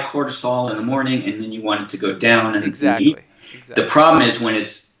that high cortisol in the morning, and then you want it to go down. And exactly. The problem is when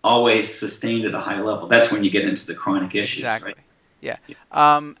it's always sustained at a high level. That's when you get into the chronic issues. Exactly. Right? Yeah.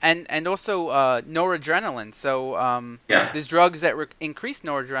 And also noradrenaline. So there's drugs that increase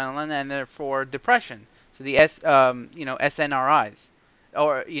noradrenaline and they're for depression. So the SNRIs,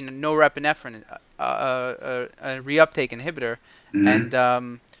 or norepinephrine, a reuptake inhibitor,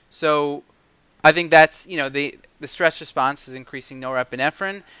 and so I think that's the stress response is increasing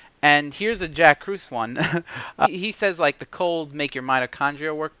norepinephrine. And here's a Jack Kruse one. He says like the cold make your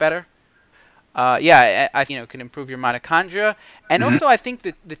mitochondria work better. I can improve your mitochondria, and also I think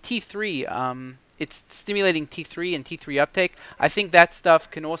that the T3, it's stimulating T3 and T3 uptake. I think that stuff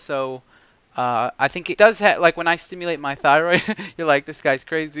can also, I think it does have, like when I stimulate my thyroid, you're like, this guy's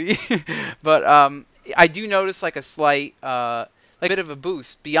crazy, but I do notice like a slight, like a bit of a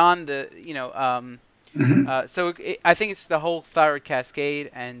boost beyond the, so I think it's the whole thyroid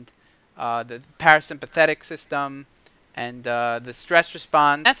cascade and the parasympathetic system. And the stress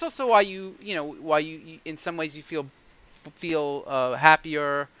response. That's also why you in some ways you feel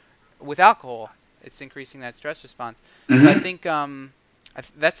happier. with alcohol, it's increasing that stress response. Mm-hmm. And I think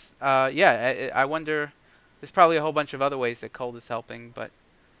that's yeah. I wonder. There's probably a whole bunch of other ways that cold is helping, but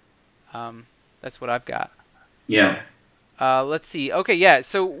that's what I've got. Yeah. Let's see. Okay, yeah.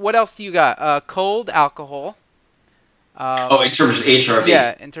 So what else do you got? Cold, alcohol. Oh, in terms of HRV.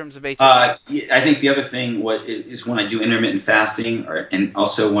 Yeah, in terms of HRV. I think the other thing is when I do intermittent fasting, and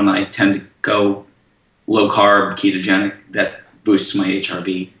also when I tend to go low carb, ketogenic, that boosts my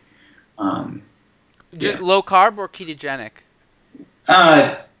HRV. Just low carb or ketogenic?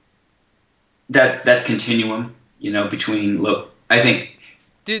 That continuum, between low. I think.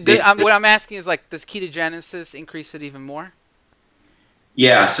 What I'm asking is, like, does ketogenesis increase it even more?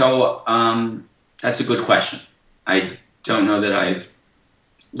 Yeah. So that's a good question. I don't know that I've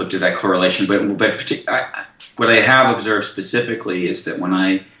looked at that correlation, but what I have observed specifically is that when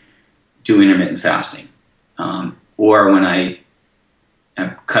I do intermittent fasting, or when I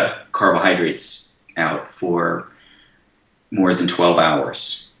cut carbohydrates out for more than 12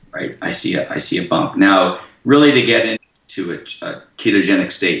 hours, right, I see a bump. Now, really, to get into a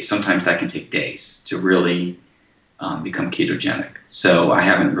ketogenic state, sometimes that can take days to really become ketogenic. So I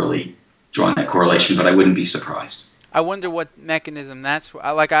haven't really drawn that correlation, but I wouldn't be surprised. I wonder what mechanism that's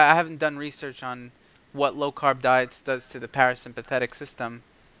like. I haven't done research on what low carb diets does to the parasympathetic system.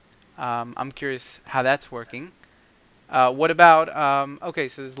 I'm curious how that's working. What about okay?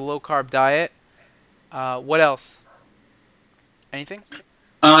 So there's a low carb diet. What else? Anything?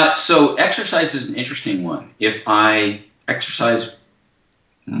 So exercise is an interesting one. If I exercise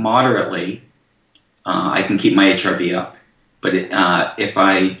moderately, I can keep my HRV up. But if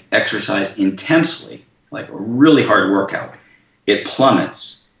I exercise intensely, like a really hard workout, it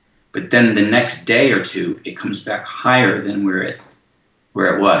plummets. But then the next day or two, it comes back higher than where it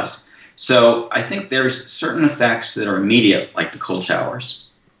was. So I think there's certain effects that are immediate, like the cold showers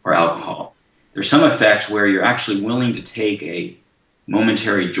or alcohol. There's some effects where you're actually willing to take a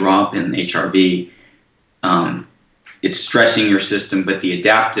momentary drop in HRV. It's stressing your system, but the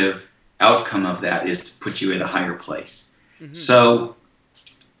adaptive outcome of that is to put you at a higher place. Mm-hmm. So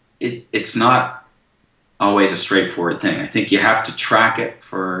it's not always a straightforward thing. I think you have to track it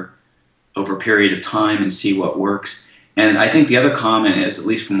for over a period of time and see what works. And I think the other comment is, at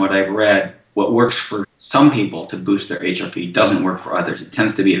least from what I've read, what works for some people to boost their HRV doesn't work for others. It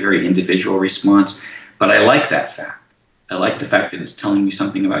tends to be a very individual response, but I like that fact. I like the fact that it's telling me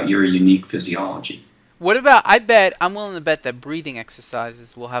something about your unique physiology. What about, I'm willing to bet that breathing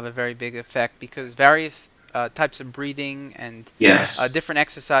exercises will have a very big effect, because various types of breathing and different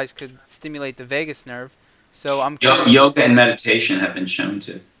exercise could stimulate the vagus nerve. So I'm yoga and meditation have been shown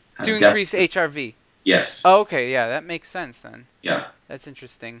to increase HRV. Yes. Oh, okay, yeah, that makes sense then. Yeah. That's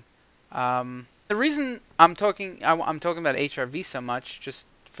interesting. The reason I'm talking about HRV so much, just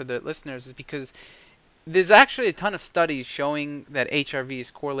for the listeners, is because there's actually a ton of studies showing that HRV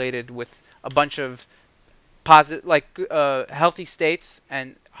is correlated with a bunch of healthy states,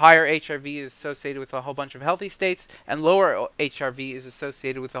 and higher HRV is associated with a whole bunch of healthy states, and lower HRV is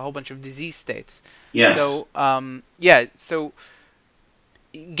associated with a whole bunch of disease states. Yes. So, so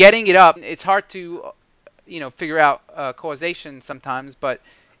getting it up, it's hard to, figure out causation sometimes, but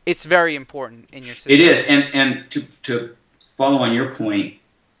it's very important in your system. It is, and to follow on your point,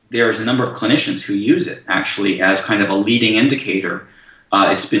 there's a number of clinicians who use it actually as kind of a leading indicator.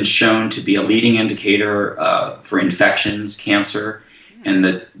 It's been shown to be a leading indicator for infections, cancer, and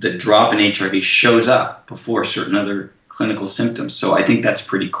the drop in HRV shows up before certain other clinical symptoms. So I think that's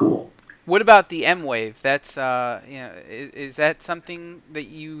pretty cool. What about the M wave? That's is that something that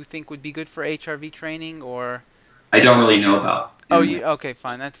you think would be good for HRV training, or? I don't really know about. Okay,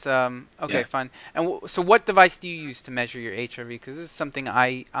 fine. That's okay, fine. And so, what device do you use to measure your HRV? Because this is something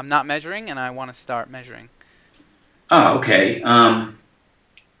I'm not measuring, and I want to start measuring. Oh, okay.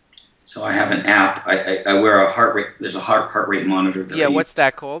 So I have an app. I wear a heart rate. There's a heart rate monitor. What's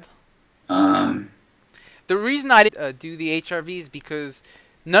that called? The reason I didn't do the HRV is because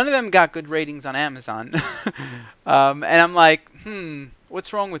none of them got good ratings on Amazon. And I'm like,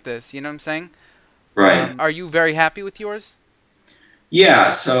 what's wrong with this? You know what I'm saying? Right. Are you very happy with yours? Yeah.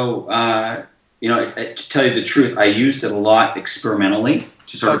 So, to tell you the truth, I used it a lot experimentally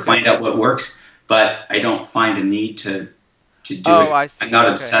to sort of find out what works, but I don't find a need to do it. I see. I'm not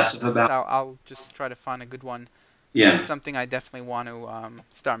obsessive about it. I'll just try to find a good one. Yeah. It's something I definitely want to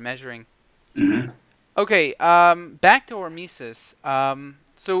start measuring. Mm-hmm. Okay, back to Hormesis.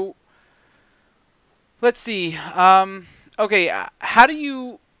 So let's see. Okay, how would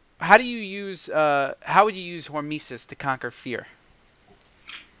you use Hormesis to conquer fear?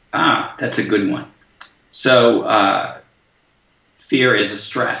 That's a good one. So fear is a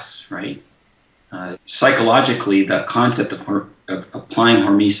stress, right? Psychologically, the concept of applying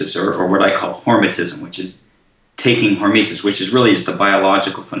hormesis, or what I call hormetism, which is taking hormesis, which is really just a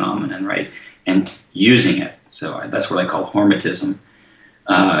biological phenomenon, right, and using it. So that's what I call hormetism.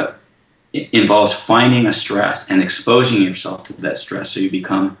 It involves finding a stress and exposing yourself to that stress so you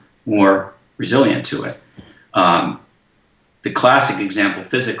become more resilient to it. The classic example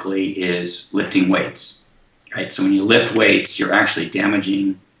physically is lifting weights, right? So when you lift weights, you're actually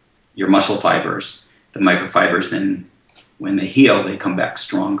damaging your muscle fibers. The microfibers then, when they heal, they come back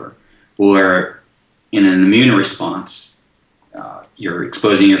stronger. Or in an immune response, you're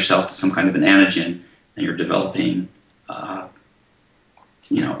exposing yourself to some kind of an antigen, and you're developing,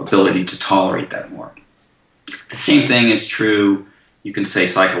 ability to tolerate that more. The same thing is true, you can say,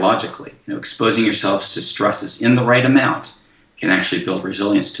 psychologically. Exposing yourselves to stresses in the right amount can actually build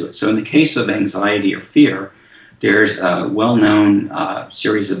resilience to it. So in the case of anxiety or fear, there's a well-known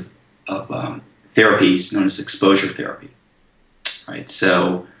series of therapies known as exposure therapy, right?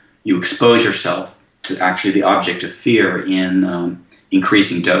 So you expose yourself to actually the object of fear in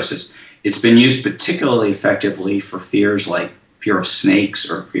increasing doses. It's been used particularly effectively for fears like fear of snakes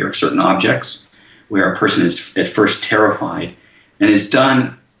or fear of certain objects, where a person is at first terrified, and it's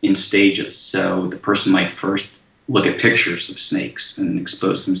done in stages. So the person might first look at pictures of snakes and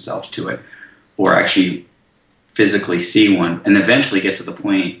expose themselves to it, or actually physically see one, and eventually get to the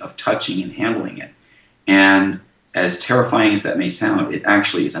point of touching and handling it. And as terrifying as that may sound, it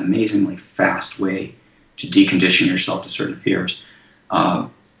actually is an amazingly fast way to decondition yourself to certain fears.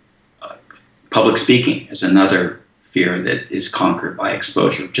 Public speaking is another fear that is conquered by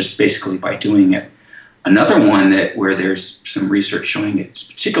exposure, just basically by doing it. Another one where there's some research showing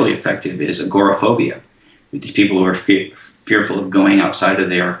it's particularly effective is agoraphobia. These people who are fearful of going outside of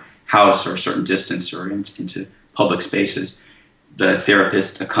their house or a certain distance or into public spaces. The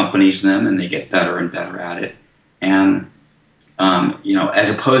therapist accompanies them, and they get better and better at it. And as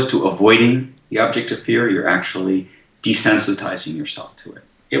opposed to avoiding the object of fear, you're actually desensitizing yourself to it.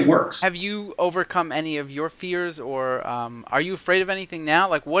 It works. Have you overcome any of your fears, or are you afraid of anything now?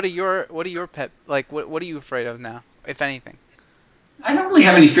 Like, what are your pet? Like, what are you afraid of now, if anything? I don't really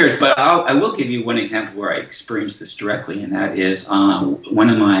have any fears, but I will give you one example where I experienced this directly, and that is one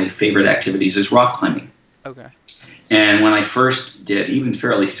of my favorite activities is rock climbing. Okay. And when I first did even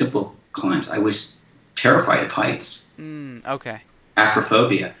fairly simple climbs, I was terrified of heights. Okay.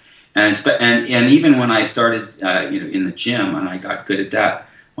 Acrophobia, and even when I started, in the gym, and I got good at that.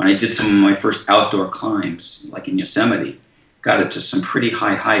 When I did some of my first outdoor climbs, like in Yosemite, got up to some pretty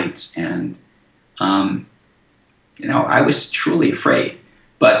high heights, and I was truly afraid.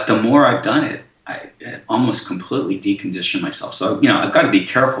 But the more I've done it, I almost completely deconditioned myself. So I've got to be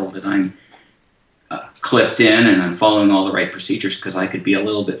careful that I'm clipped in and I'm following all the right procedures, because I could be a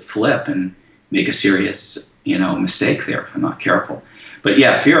little bit flip and make a serious mistake there if I'm not careful. But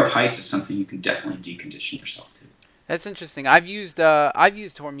yeah, fear of heights is something you can definitely decondition yourself to. That's interesting. I've used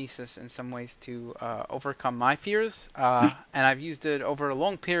Hormesis in some ways to overcome my fears, and I've used it over a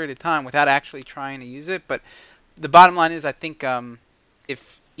long period of time without actually trying to use it. But the bottom line is, I think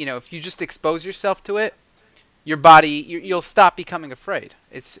if you just expose yourself to it, your body you'll stop becoming afraid.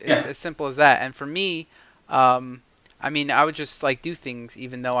 It's as simple as that. And for me, I would just do things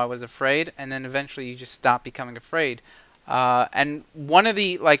even though I was afraid, and then eventually you just stop becoming afraid. And one of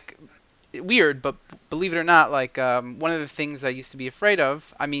the weird, but believe it or not, one of the things I used to be afraid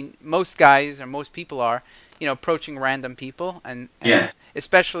of, most guys or most people are, approaching random people, and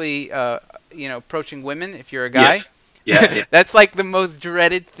especially, approaching women if you're a guy. Yes. Yeah. That's like the most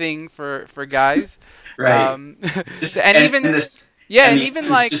dreaded thing for guys. Right. Just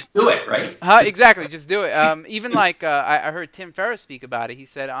do it, right? Exactly, just do it. I heard Tim Ferriss speak about it. He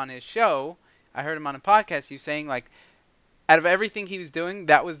said on his show, I heard him on a podcast, he was saying out of everything he was doing,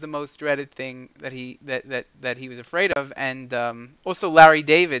 that was the most dreaded thing that he was afraid of. And also Larry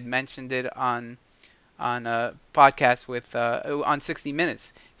David mentioned it on a podcast with on 60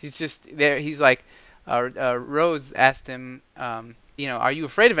 Minutes. He's just there. He's like, Rose asked him, are you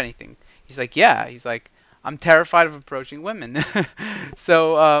afraid of anything? He's like, yeah. He's like, I'm terrified of approaching women.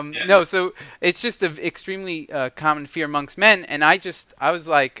 So so it's just an extremely common fear amongst men. And I was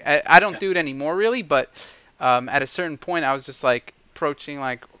like, I don't do it anymore really, but at a certain point I was just approaching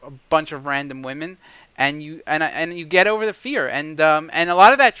a bunch of random women, and you get over the fear, and a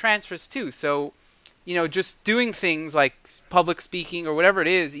lot of that transfers too. So just doing things like public speaking or whatever it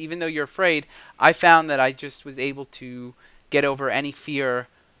is, even though you're afraid, I found that I just was able to get over any fear.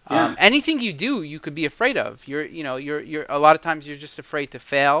 Anything you do, you could be afraid of. You're a lot of times you're just afraid to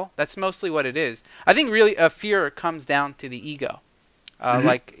fail. That's mostly what it is. I think really a fear comes down to the ego.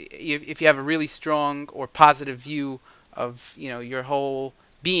 Like if you have a really strong or positive view of your whole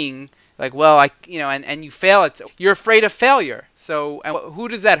being, like, well, and you fail at, you're afraid of failure. So and who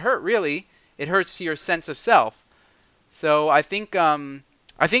does that hurt really? It hurts your sense of self. So I think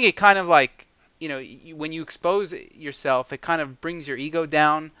it kind of like, when you expose yourself, it kind of brings your ego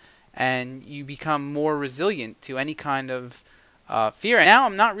down, and you become more resilient to any kind of fear. And now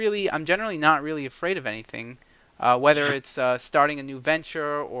I'm generally not really afraid of anything, whether it's starting a new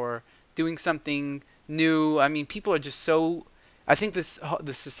venture or doing something new. I mean, people are just so, I think the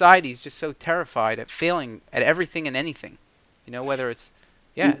society is just so terrified at failing at everything and anything, whether it's,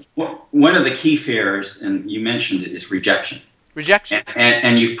 yeah. Well, one of the key fears, and you mentioned it, is rejection. Rejection.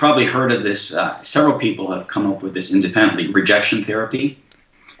 And you've probably heard of this. Several people have come up with this independently, rejection therapy.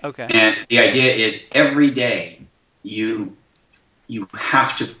 Okay. And the idea is every day you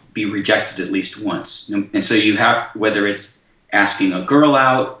have to be rejected at least once. And so you have, whether it's asking a girl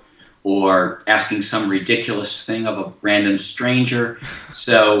out or asking some ridiculous thing of a random stranger.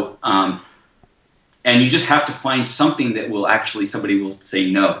 So, and you just have to find something that somebody will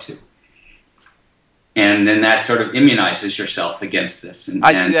say no to. And then that sort of immunizes yourself against this.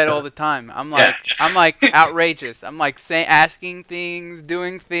 I do that all the time. I'm like outrageous. I'm like asking things,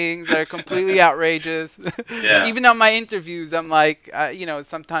 doing things that are completely outrageous. Yeah. Even on my interviews, I'm like,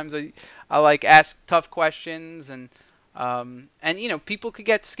 sometimes I like ask tough questions, and people could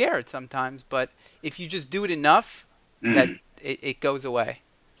get scared sometimes. But if you just do it enough, that it goes away.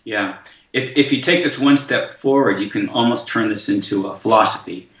 Yeah. If you take this one step forward, you can almost turn this into a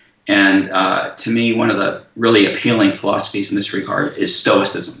philosophy. And to me, one of the really appealing philosophies in this regard is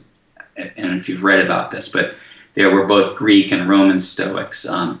Stoicism. And if you've read about this, but there were both Greek and Roman Stoics.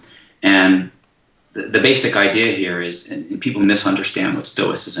 And the basic idea here is, and people misunderstand what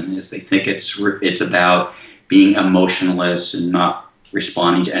Stoicism is. They think it's about being emotionless and not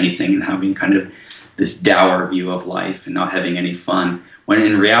responding to anything and having kind of this dour view of life and not having any fun. When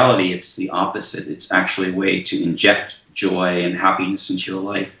in reality, it's the opposite. It's actually a way to inject joy and happiness into your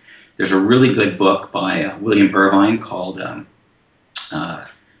life. There's a really good book by William Irvine called A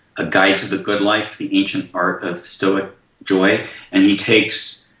Guide to the Good Life, The Ancient Art of Stoic Joy. And he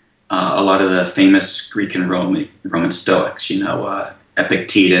takes a lot of the famous Greek and Roman Stoics,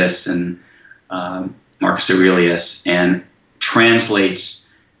 Epictetus and Marcus Aurelius, and translates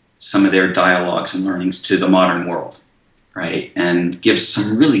some of their dialogues and learnings to the modern world, right? And gives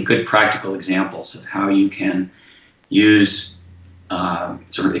some really good practical examples of how you can use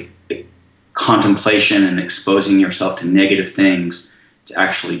sort of contemplation and exposing yourself to negative things to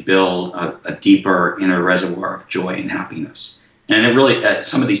actually build a deeper inner reservoir of joy and happiness. And it really,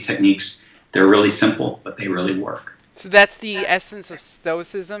 some of these techniques, they're really simple, but they really work. So that's the essence of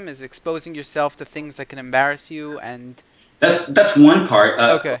Stoicism, is exposing yourself to things that can embarrass you, and... That's one part.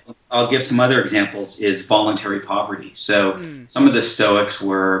 Okay. I'll give some other examples, is voluntary poverty. So some of the Stoics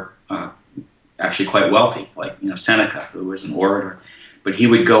were actually quite wealthy, like Seneca, who was an orator. But he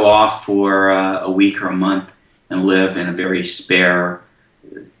would go off for a week or a month and live in a very spare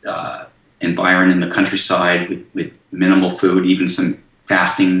environment in the countryside with minimal food, even some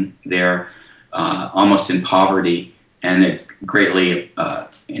fasting there, almost in poverty. And it greatly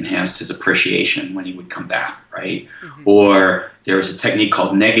enhanced his appreciation when he would come back, right? Mm-hmm. Or there was a technique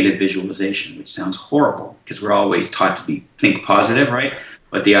called negative visualization, which sounds horrible because we're always taught to think positive, right?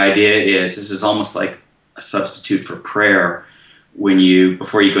 But the idea is, this is almost like a substitute for prayer.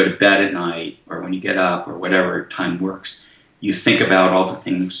 Before you go to bed at night, or when you get up, or whatever time works, you think about all the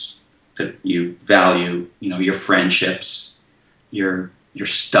things that you value, your friendships, your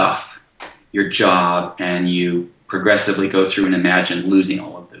stuff, your job, and you progressively go through and imagine losing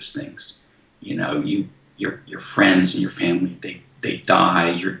all of those things. Your friends and your family, they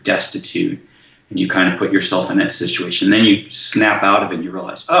die, you're destitute, and you kind of put yourself in that situation. Then you snap out of it and you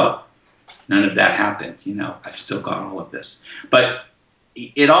realize, oh, none of that happened. I've still got all of this. But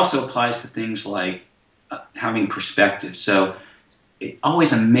it also applies to things like having perspective. So it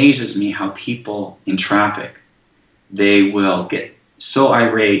always amazes me how people in traffic, they will get so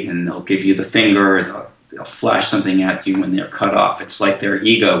irate and they'll give you the finger, they'll flash something at you when they're cut off. It's like their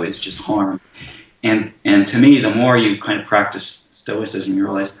ego is just harmed. And to me, the more you kind of practice Stoicism, you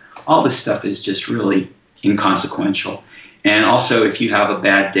realize all this stuff is just really inconsequential. And also, if you have a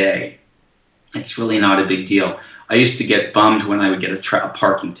bad day, it's really not a big deal. I used to get bummed when I would get a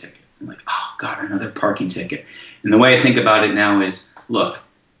parking ticket. I'm like, oh, God, another parking ticket. And the way I think about it now is, look,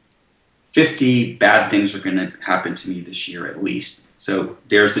 50 bad things are going to happen to me this year at least. So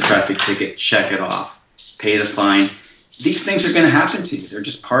there's the traffic ticket, check it off, pay the fine, these things are going to happen to you. They're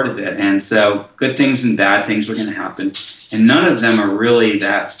just part of it. And so good things and bad things are going to happen. And none of them are really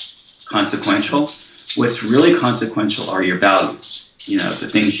that consequential. What's really consequential are your values, you know, the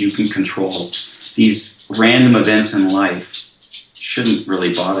things you can control. These random events in life shouldn't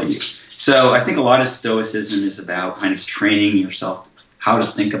really bother you. So I think a lot of Stoicism is about kind of training yourself how to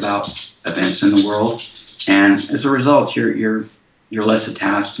think about events in the world. And as a result, you're less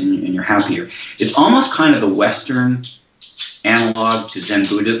attached and you're happier. It's almost kind of the Western analog to Zen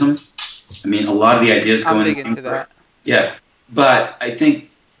Buddhism. I mean, a lot of the ideas go into that. Yeah, but I think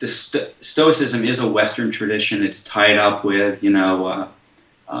the Stoicism is a Western tradition. It's tied up with, you know,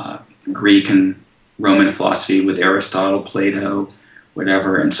 Greek and Roman philosophy with Aristotle, Plato,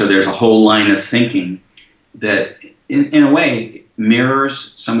 whatever. And so there's a whole line of thinking that, in a way,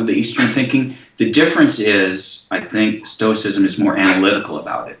 mirrors some of the Eastern thinking. The difference is, I think, Stoicism is more analytical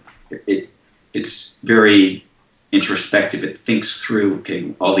about it. It's very introspective. It thinks through,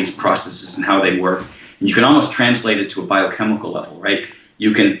 okay, all these processes and how they work. And you can almost translate it to a biochemical level, right?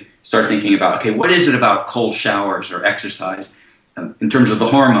 You can start thinking about, okay, what is it about cold showers or exercise in terms of the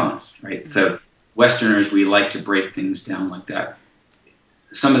hormones, right? So Westerners, we like to break things down like that.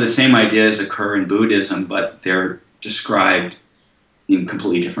 Some of the same ideas occur in Buddhism, but they're described in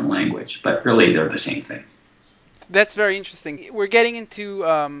completely different language. But really, they're the same thing. That's very interesting. We're getting into,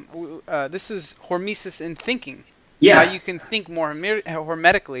 this is hormesis in thinking. Yeah. How you can think more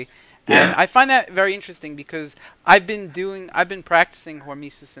hermetically. Yeah. And I find that very interesting because I've been practicing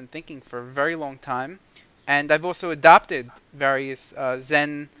hormesis in thinking for a very long time. And I've also adopted various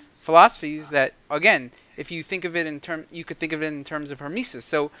Zen philosophies that, again, if you think of it you could think of it in terms of hormesis.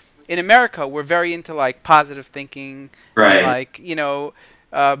 So in America, we're very into like positive thinking, right? And, like, you know,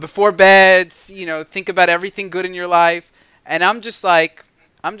 before bed, you know, think about everything good in your life. And I'm just like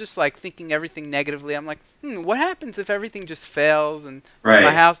thinking everything negatively. I'm like, what happens if everything just fails and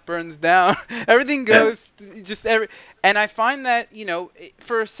my house burns down? Everything goes and I find that, you know,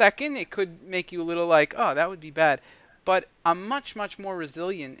 for a second it could make you a little like, oh, that would be bad. But I'm much, much more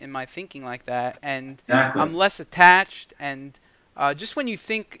resilient in my thinking like that, and I'm less attached. And just when you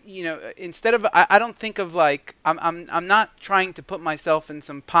think, you know, instead of I don't think of like I'm not trying to put myself in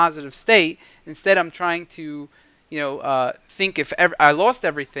some positive state. Instead, I'm trying to, you know, think if I lost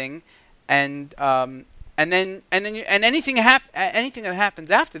everything, and anything that happens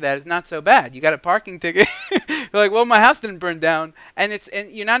after that is not so bad. You got a parking ticket. You're like, well, my house didn't burn down, and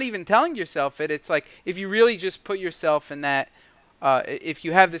you're not even telling yourself it. It's like if you really just put yourself in that, if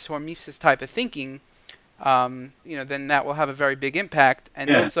you have this hormesis type of thinking, you know, then that will have a very big impact.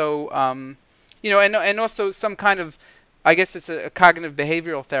 And also, you know, and also some kind of, I guess it's a cognitive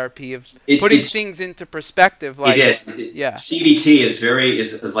behavioral therapy of putting things into perspective. Like, it is. Yeah. CBT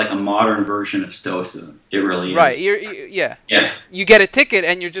is like a modern version of Stoicism. It really is. Right. Yeah. You get a ticket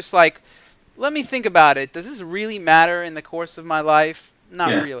and you're just like, let me think about it. Does this really matter in the course of my life?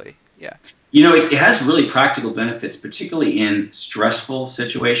 Not really. Yeah. You know, it has really practical benefits, particularly in stressful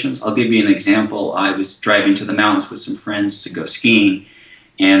situations. I'll give you an example. I was driving to the mountains with some friends to go skiing,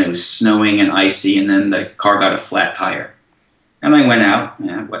 and it was snowing and icy, and then the car got a flat tire. And I went out,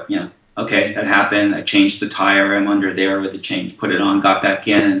 okay, that happened. I changed the tire. I'm under there with the change, put it on, got back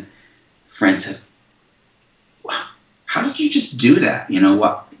in, and a friend said, wow, how did you just do that? You know,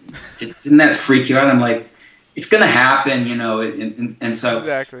 what? Didn't that freak you out? I'm like, it's going to happen, you know, and so,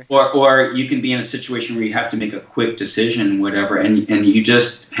 exactly. Or you can be in a situation where you have to make a quick decision, whatever, and you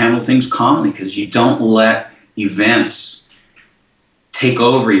just handle things calmly because you don't let events take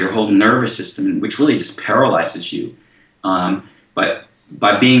over your whole nervous system, which really just paralyzes you. But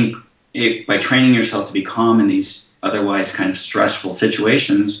by training yourself to be calm in these otherwise kind of stressful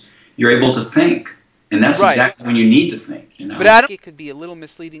situations, you're able to think. And that's exactly when you need to think, you know. But I think it could be a little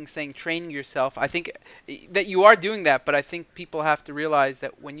misleading saying training yourself. I think that you are doing that, but I think people have to realize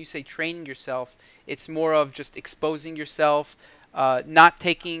that when you say training yourself, it's more of just exposing yourself, not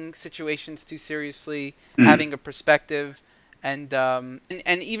taking situations too seriously, having a perspective, and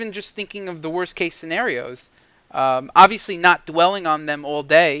even just thinking of the worst case scenarios. Obviously not dwelling on them all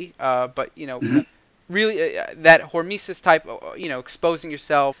day, but, you know, really that hormesis type, you know, exposing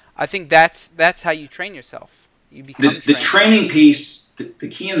yourself. I think that's how you train yourself. You become the training piece. The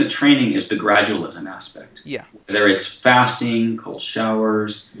key in the training is the gradualism aspect. Yeah. Whether it's fasting, cold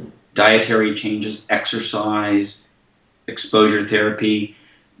showers, dietary changes, exercise, exposure therapy.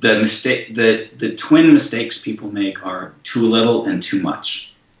 The twin mistakes people make are too little and too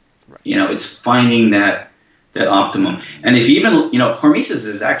much. Right. You know, it's finding that optimum. And if you even, you know, hormesis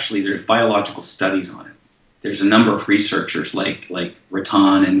is actually, there's biological studies on it. There's a number of researchers like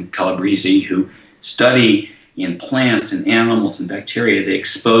Rattan and Calabrese who study in plants and animals and bacteria. They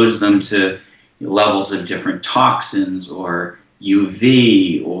expose them to levels of different toxins or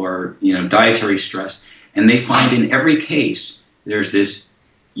UV or dietary stress, and they find in every case there's this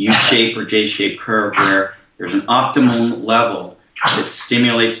U-shaped or J-shaped curve where there's an optimal level that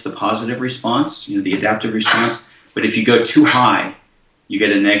stimulates the positive response, the adaptive response. But if you go too high, you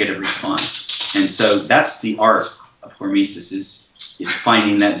get a negative response. And so that's the art of hormesis, is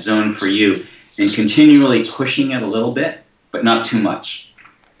finding that zone for you and continually pushing it a little bit, but not too much.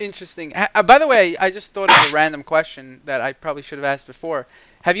 Interesting. By the way, I just thought of a random question that I probably should have asked before.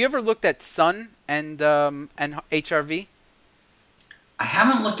 Have you ever looked at sun and HRV? I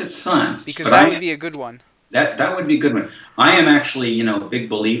haven't looked at sun. Because that would be a good one. That would be a good one. I am actually, a big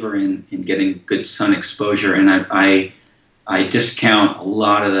believer in getting good sun exposure, and I discount a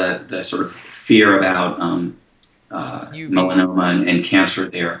lot of the sort of fear about melanoma and cancer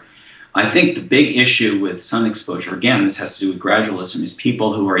there. I think the big issue with sun exposure, again, this has to do with gradualism, is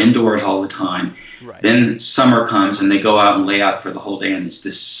people who are indoors all the time. Right. Then summer comes and they go out and lay out for the whole day, and it's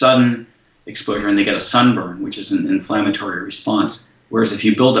this sudden exposure, and they get a sunburn, which is an inflammatory response. Whereas if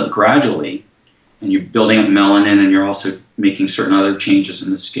you build up gradually, and you're building up melanin, and you're also making certain other changes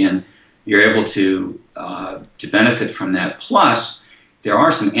in the skin, you're able to benefit from that. Plus, there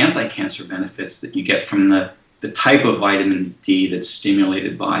are some anti-cancer benefits that you get from the type of vitamin D that's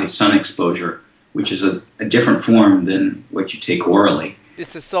stimulated by sun exposure, which is a different form than what you take orally.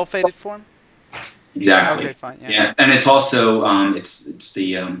 It's a sulfated form? Exactly. Okay, fine. Yeah, and it's also it's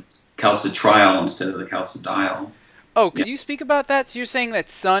the calcitriol instead of the calcidiol. Oh, could you speak about that? So you're saying that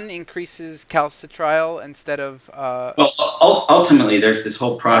sun increases calcitriol instead of... Well, ultimately, there's this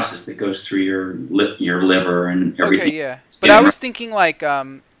whole process that goes through your liver and everything. Okay, yeah. But I was thinking, like,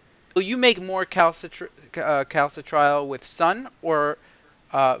 will you make more calcitriol with sun or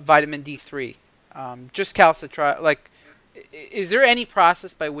vitamin D3? Just calcitriol. Like, is there any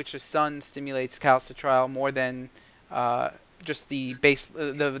process by which the sun stimulates calcitriol more than just the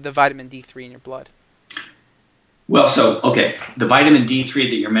vitamin D3 in your blood? Well, okay, the vitamin D3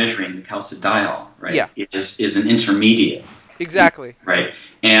 that you're measuring, the calcidiol, right, yeah, is an intermediate. Exactly. Right,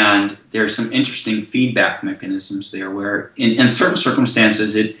 and there's some interesting feedback mechanisms there where, in certain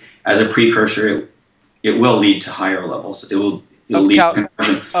circumstances, as a precursor, it will lead to higher levels. It will lead to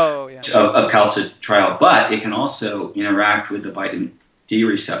conversion of calcitriol, but it can also interact with the vitamin D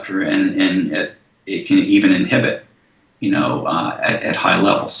receptor, and it can even inhibit, at high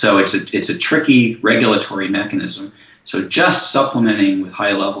levels. So it's a tricky regulatory mechanism. So just supplementing with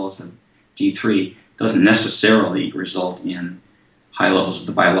high levels of D3 doesn't necessarily result in high levels of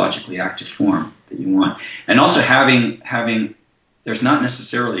the biologically active form that you want. And also having there's not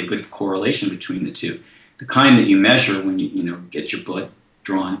necessarily a good correlation between the two. The kind that you measure when you get your blood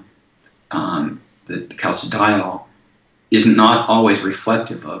drawn, the calcidiol, is not always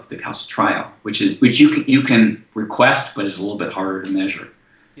reflective of the calcitriol, which you can request, but is a little bit harder to measure.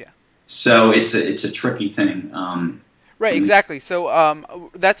 Yeah. So it's a tricky thing. Right. Exactly. So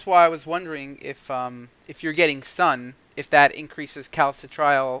that's why I was wondering if you're getting sun, if that increases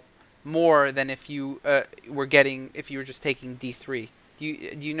calcitriol more than if you were just taking D3. Do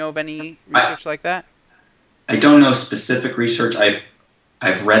you know of any research like that? I don't know specific research. I've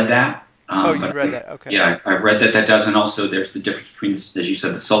read that. You've read that. Okay. Yeah, I've read that does, and also there's the difference between, as you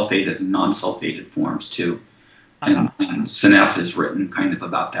said, the sulfated and non-sulfated forms too. And Senef has written kind of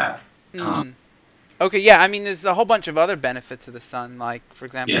about that. Okay, yeah, I mean, there's a whole bunch of other benefits of the sun, like, for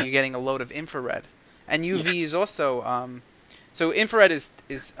example, you're getting a load of infrared. And UV is also, so infrared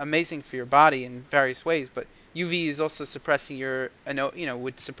is amazing for your body in various ways, but UV is also suppressing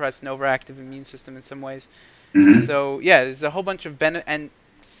would suppress an overactive immune system in some ways. So, yeah, there's a whole bunch of and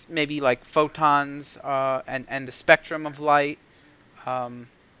maybe like photons and the spectrum of light.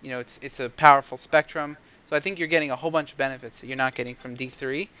 It's a powerful spectrum. So I think you're getting a whole bunch of benefits that you're not getting from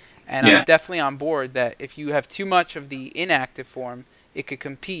D3. And I'm definitely on board that if you have too much of the inactive form, it could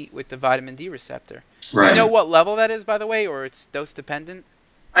compete with the vitamin D receptor. Right. Do you know what level that is, by the way, or it's dose dependent?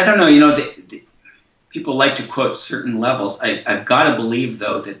 I don't know. People like to quote certain levels. I've got to believe,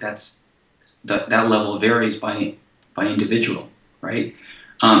 though, that level varies by individual, right?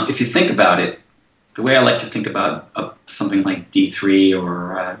 If you think about it, the way I like to think about something like D3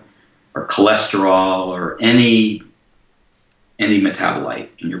 or cholesterol or any metabolite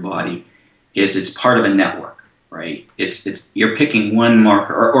in your body is it's part of a network, right? You're picking one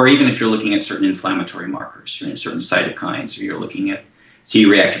marker, or even if you're looking at certain inflammatory markers, certain cytokines, or you're looking at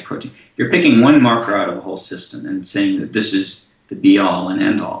C-reactive protein, you're picking one marker out of a whole system and saying that this is the be-all and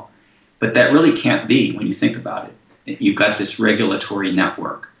end-all. But that really can't be when you think about it. You've got this regulatory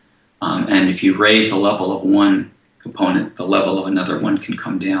network And if you raise the level of one component, the level of another one can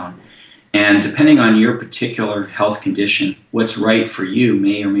come down. And depending on your particular health condition, what's right for you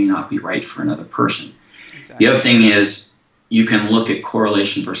may or may not be right for another person. Exactly. The other thing is you can look at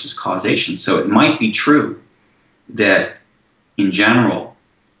correlation versus causation. So it might be true that in general,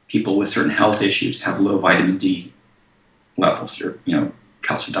 people with certain health issues have low vitamin D levels or,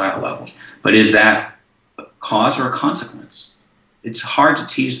 calcidiol levels. But is that a cause or a consequence? It's hard to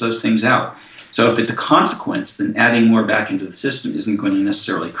tease those things out. So if it's a consequence, then adding more back into the system isn't going to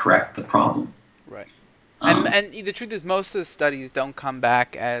necessarily correct the problem. Right. And the truth is most of the studies don't come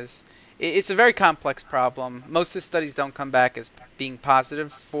back as... It's a very complex problem. Most of the studies don't come back as being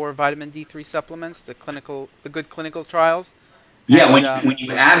positive for vitamin D3 supplements, the good clinical trials. Yeah, and, when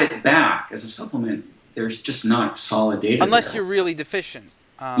you add it back as a supplement, there's just not solid data unless there. You're really deficient.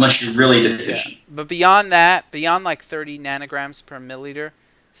 Unless you're really deficient. Yeah. But beyond that, beyond like 30 nanograms per milliliter,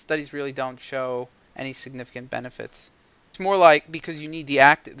 studies really don't show any significant benefits. It's more like because you need the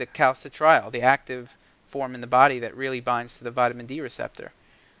calcitriol, the active form in the body that really binds to the vitamin D receptor.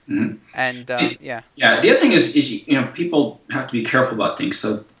 Mm-hmm. And yeah. Yeah. The other thing is people have to be careful about things.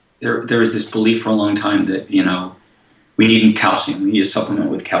 So there was this belief for a long time that we need calcium. We need a supplement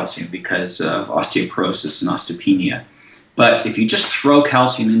with calcium because of osteoporosis and osteopenia. But if you just throw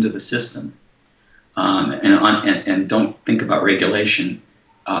calcium into the system and don't think about regulation,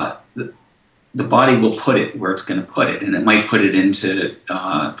 the body will put it where it's going to put it, and it might put it into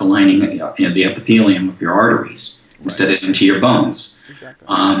the lining, the epithelium of your arteries instead of into your bones. Exactly.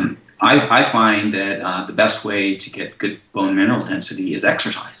 I find that the best way to get good bone mineral density is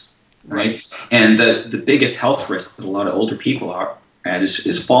exercise, right? And the biggest health risk that a lot of older people are at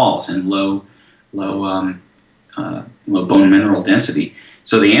is falls and low bone mineral density.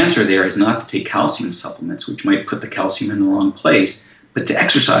 So the answer there is not to take calcium supplements, which might put the calcium in the wrong place, but to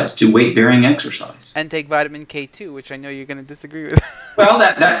exercise, do weight-bearing exercise. And take vitamin K2, which I know you're going to disagree with. Well,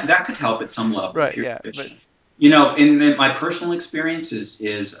 that could help at some level. Right, yeah. But in my personal experience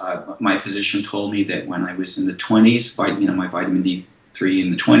is my physician told me that when I was in the 20s, my vitamin D3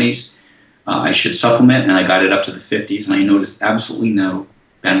 in the 20s, I should supplement, and I got it up to the 50s, and I noticed absolutely no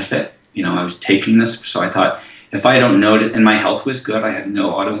benefit. I was taking this, so I thought, if I don't notice, and my health was good, I had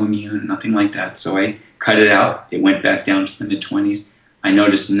no autoimmune, nothing like that, so I cut it out. It went back down to the mid-20s. I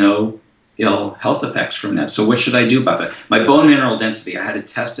noticed no ill health effects from that. So what should I do about it? My bone mineral density, I had it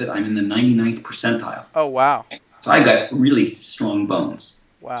tested. I'm in the 99th percentile. Oh, wow. So I got really strong bones.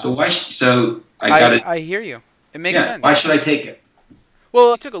 Wow. So I got it. I hear you. It makes sense. Why should I take it?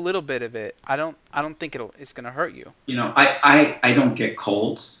 Well, I took a little bit of it. I don't think it's going to hurt you. I don't get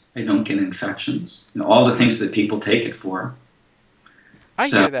colds. I don't get infections. All the things that people take it for. I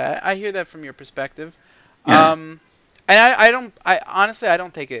hear that. I hear that from your perspective. Yeah. And honestly, I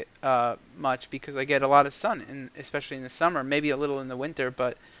don't take it much because I get a lot of sun, especially in the summer. Maybe a little in the winter,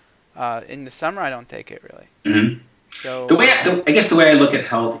 but in the summer I don't take it really. Mm-hmm. So I guess the way I look at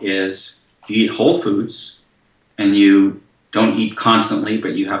health is if you eat whole foods and you don't eat constantly,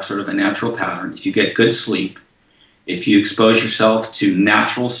 but you have sort of a natural pattern. If you get good sleep, if you expose yourself to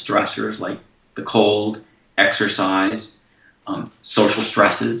natural stressors like the cold, exercise, social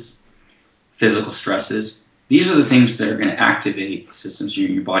stresses, physical stresses, these are the things that are going to activate the systems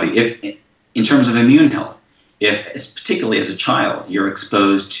in your body. If, in terms of immune health, particularly as a child, you're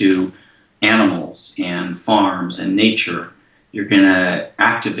exposed to animals and farms and nature, you're going to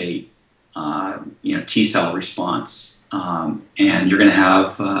activate T-cell response, and you're going to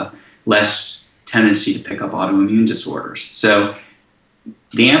have less tendency to pick up autoimmune disorders. So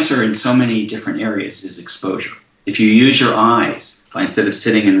the answer in so many different areas is exposure. If you use your eyes, instead of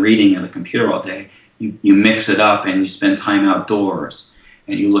sitting and reading on the computer all day, you mix it up and you spend time outdoors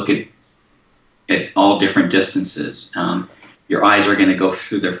and you look at all different distances. Your eyes are going to go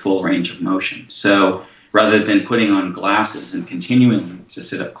through their full range of motion. So rather than putting on glasses and continuing to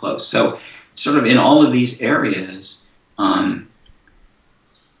sit up close. So sort of in all of these areas,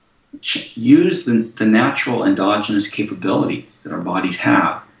 use the natural endogenous capability that our bodies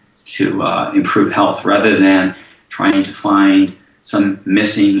have to improve health rather than trying to find some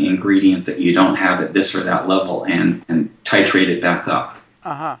missing ingredient that you don't have at this or that level and titrate it back up.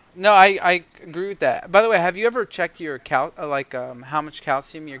 No, I agree with that. By the way, have you ever checked your how much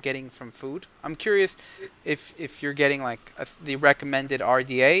calcium you're getting from food? I'm curious if you're getting the recommended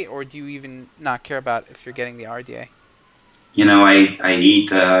RDA, or do you even not care about if you're getting the RDA? I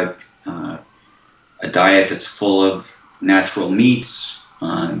eat a diet that's full of natural meats,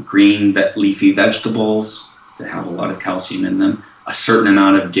 green leafy vegetables that have a lot of calcium in them, a certain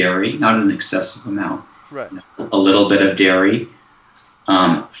amount of dairy, not an excessive amount, right? A little bit of dairy.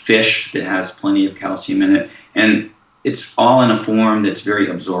 fish that has plenty of calcium in it, and it's all in a form that's very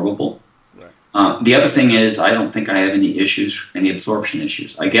absorbable. Right. The other thing is, I don't think I have any issues, any absorption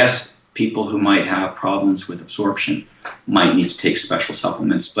issues. I guess people who might have problems with absorption might need to take special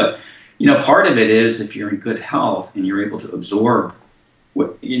supplements. But, part of it is if you're in good health and you're able to absorb,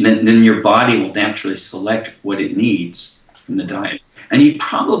 then your body will naturally select what it needs from the diet. And you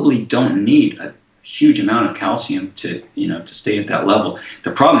probably don't need a huge amount of calcium to stay at that level.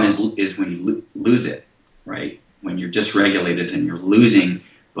 The problem is when you lose it, right? When you're dysregulated and you're losing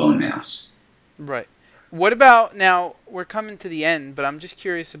bone mass. Right. What about, now we're coming to the end, but I'm just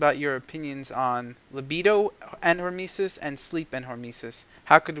curious about your opinions on libido and hormesis and sleep and hormesis.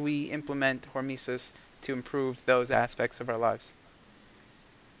 How could we implement hormesis to improve those aspects of our lives?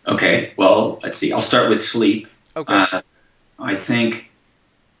 Okay, well, let's see. I'll start with sleep. Okay. I think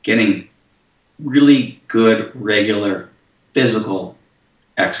getting really good, regular physical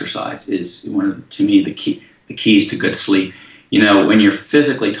exercise is to me, the keys to good sleep. When you're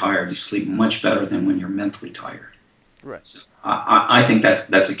physically tired, you sleep much better than when you're mentally tired. Right. So I think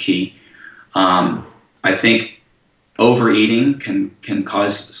that's a key. I think overeating can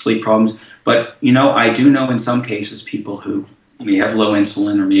cause sleep problems. But, I do know in some cases people who may have low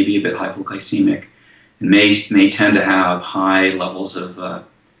insulin or maybe a bit hypoglycemic and may tend to have high levels of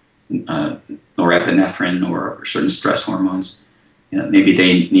norepinephrine or certain stress hormones. Maybe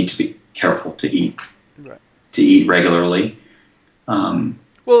they need to be careful to eat regularly.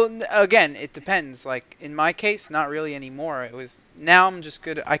 Well, again, it depends. Like in my case, not really anymore. Now I'm just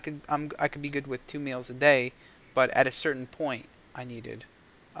good. I could be good with 2 meals a day, but at a certain point, I needed.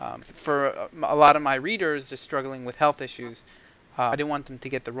 For a lot of my readers, they're struggling with health issues. I didn't want them to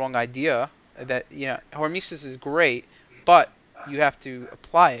get the wrong idea that hormesis is great, but you have to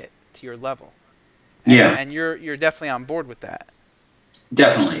apply it to your level. And you're definitely on board with that.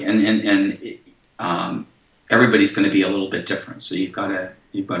 Definitely, and everybody's going to be a little bit different, so you've got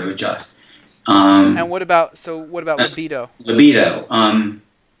to adjust. And what about libido? Libido.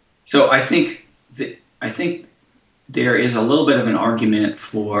 So I think there is a little bit of an argument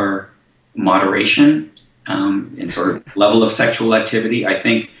for moderation in sort of level of sexual activity. I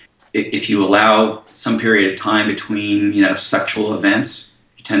think if you allow some period of time between sexual events,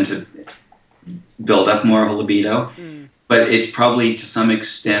 you tend to build up more of a libido. But it's probably to some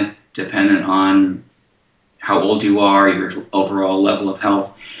extent dependent on how old you are, your overall level of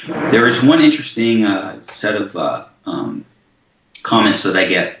health. There is one interesting set of comments that I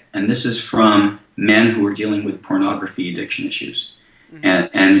get, and this is from men who are dealing with pornography addiction issues,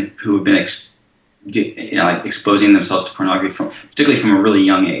 and who have been exposing themselves to pornography particularly from a really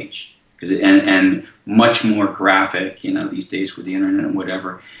young age, and much more graphic, these days with the internet and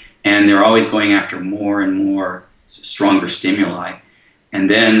whatever, and they're always going after more and more stronger stimuli. And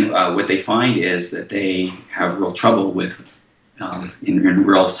then what they find is that they have real trouble with in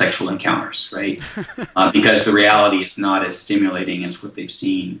real sexual encounters, right? Because the reality is not as stimulating as what they've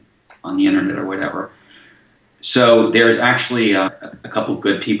seen on the internet or whatever. So there's actually a couple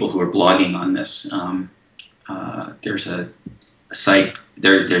good people who are blogging on this. There's a site,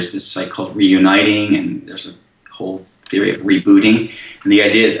 there's this site called Reuniting, and there's a whole theory of rebooting. And the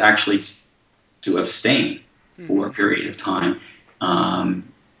idea is actually to abstain for a period of time.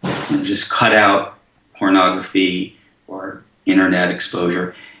 Just cut out pornography or internet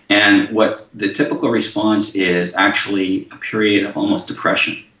exposure. And what the typical response is actually a period of almost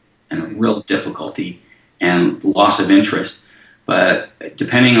depression and a real difficulty and loss of interest. But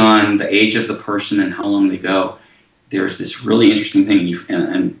depending on the age of the person and how long they go, there's this really interesting thing,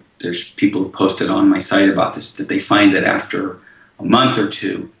 and there's people who posted on my site about this, that they find that after a month or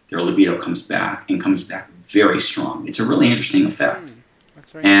two, their libido comes back, and comes back very strong. It's a really interesting effect.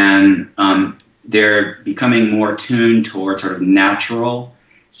 That's right. And they're becoming more tuned towards sort of natural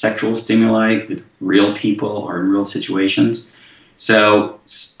sexual stimuli with real people or in real situations. So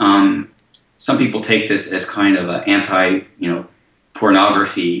some people take this as kind of an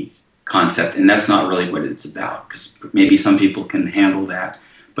anti-pornography concept, and that's not really what it's about, because maybe some people can handle that.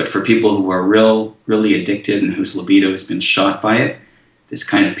 But for people who are really addicted and whose libido has been shot by it, this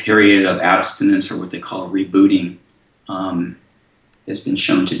kind of period of abstinence, or what they call rebooting, has been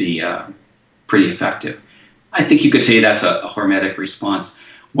shown to be pretty effective. I think you could say that's a hormetic response.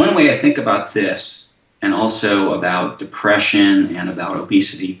 One way I think about this, and also about depression and about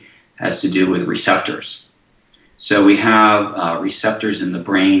obesity, has to do with receptors. So we have receptors in the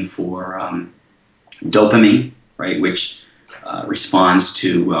brain for dopamine, right, which responds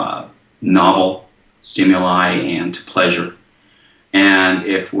to novel stimuli and to pleasure. And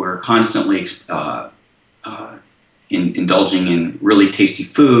if we're constantly indulging in really tasty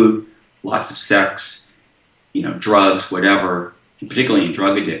food, lots of sex, drugs, whatever, and particularly in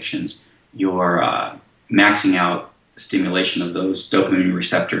drug addictions, you're maxing out the stimulation of those dopamine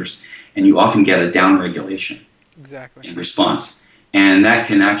receptors, and you often get a downregulation in response. And that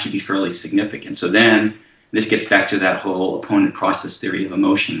can actually be fairly significant. So then this gets back to that whole opponent process theory of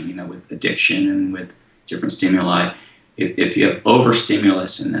emotion, with addiction and with different stimuli. If you have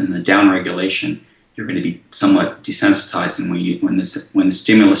overstimulus and then the downregulation, you're going to be somewhat desensitized, and when the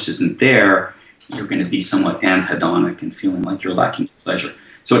stimulus isn't there, you're going to be somewhat anhedonic and feeling like you're lacking pleasure.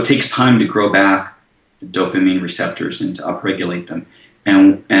 So it takes time to grow back the dopamine receptors and to upregulate them.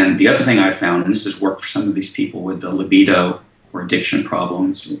 And the other thing I found, and this has worked for some of these people with the libido or addiction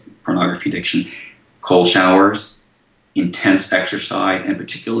problems, pornography addiction, cold showers, intense exercise, and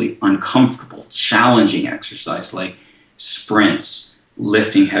particularly uncomfortable, challenging exercise like sprints,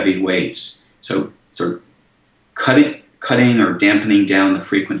 lifting heavy weights. So sort of cutting or dampening down the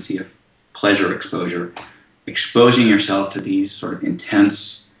frequency of pleasure exposure, exposing yourself to these sort of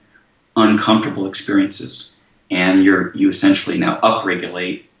intense, uncomfortable experiences, and you essentially now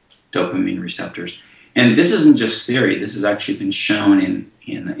upregulate dopamine receptors. And this isn't just theory. This has actually been shown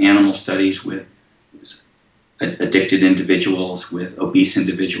in animal studies with addicted individuals, with obese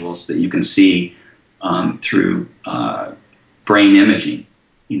individuals, that you can see through brain imaging,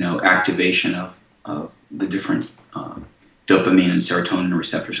 activation of the different dopamine and serotonin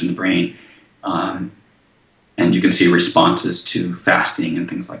receptors in the brain. And you can see responses to fasting and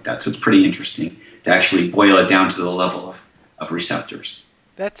things like that. So it's pretty interesting to actually boil it down to the level of receptors.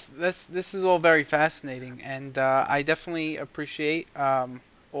 This is all very fascinating, and I definitely appreciate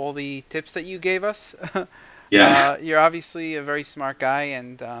all the tips that you gave us. Yeah. You're obviously a very smart guy,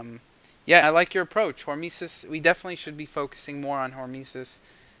 and yeah, I like your approach. Hormesis, we definitely should be focusing more on hormesis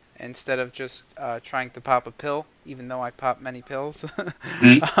instead of just trying to pop a pill, even though I pop many pills.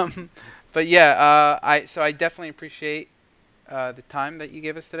 Mm-hmm. But yeah, I definitely appreciate the time that you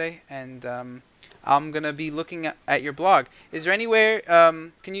gave us today, and I'm gonna be looking at your blog. Is there anywhere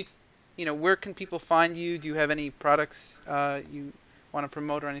can you where can people find you? Do you have any products you want to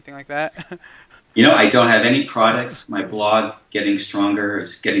promote or anything like that? I don't have any products. My blog, Getting Stronger,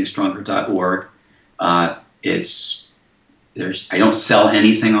 is gettingstronger.org. I don't sell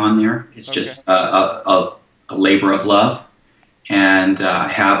anything on there. It's just a labor of love. And I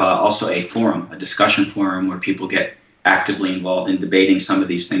have also a forum, a discussion forum, where people get actively involved in debating some of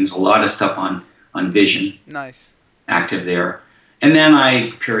these things. A lot of stuff on vision. Nice. Active there. And then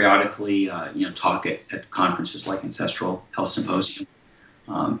I periodically talk at conferences like Ancestral Health Symposium.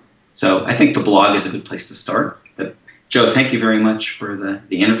 So I think the blog is a good place to start. But Joe, thank you very much for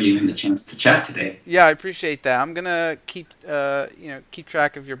the interview and the chance to chat today. Yeah, I appreciate that. I'm gonna keep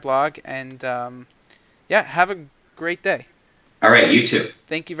track of your blog, and yeah, have a great day. All right, you too.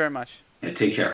 Thank you very much. Yeah, take care.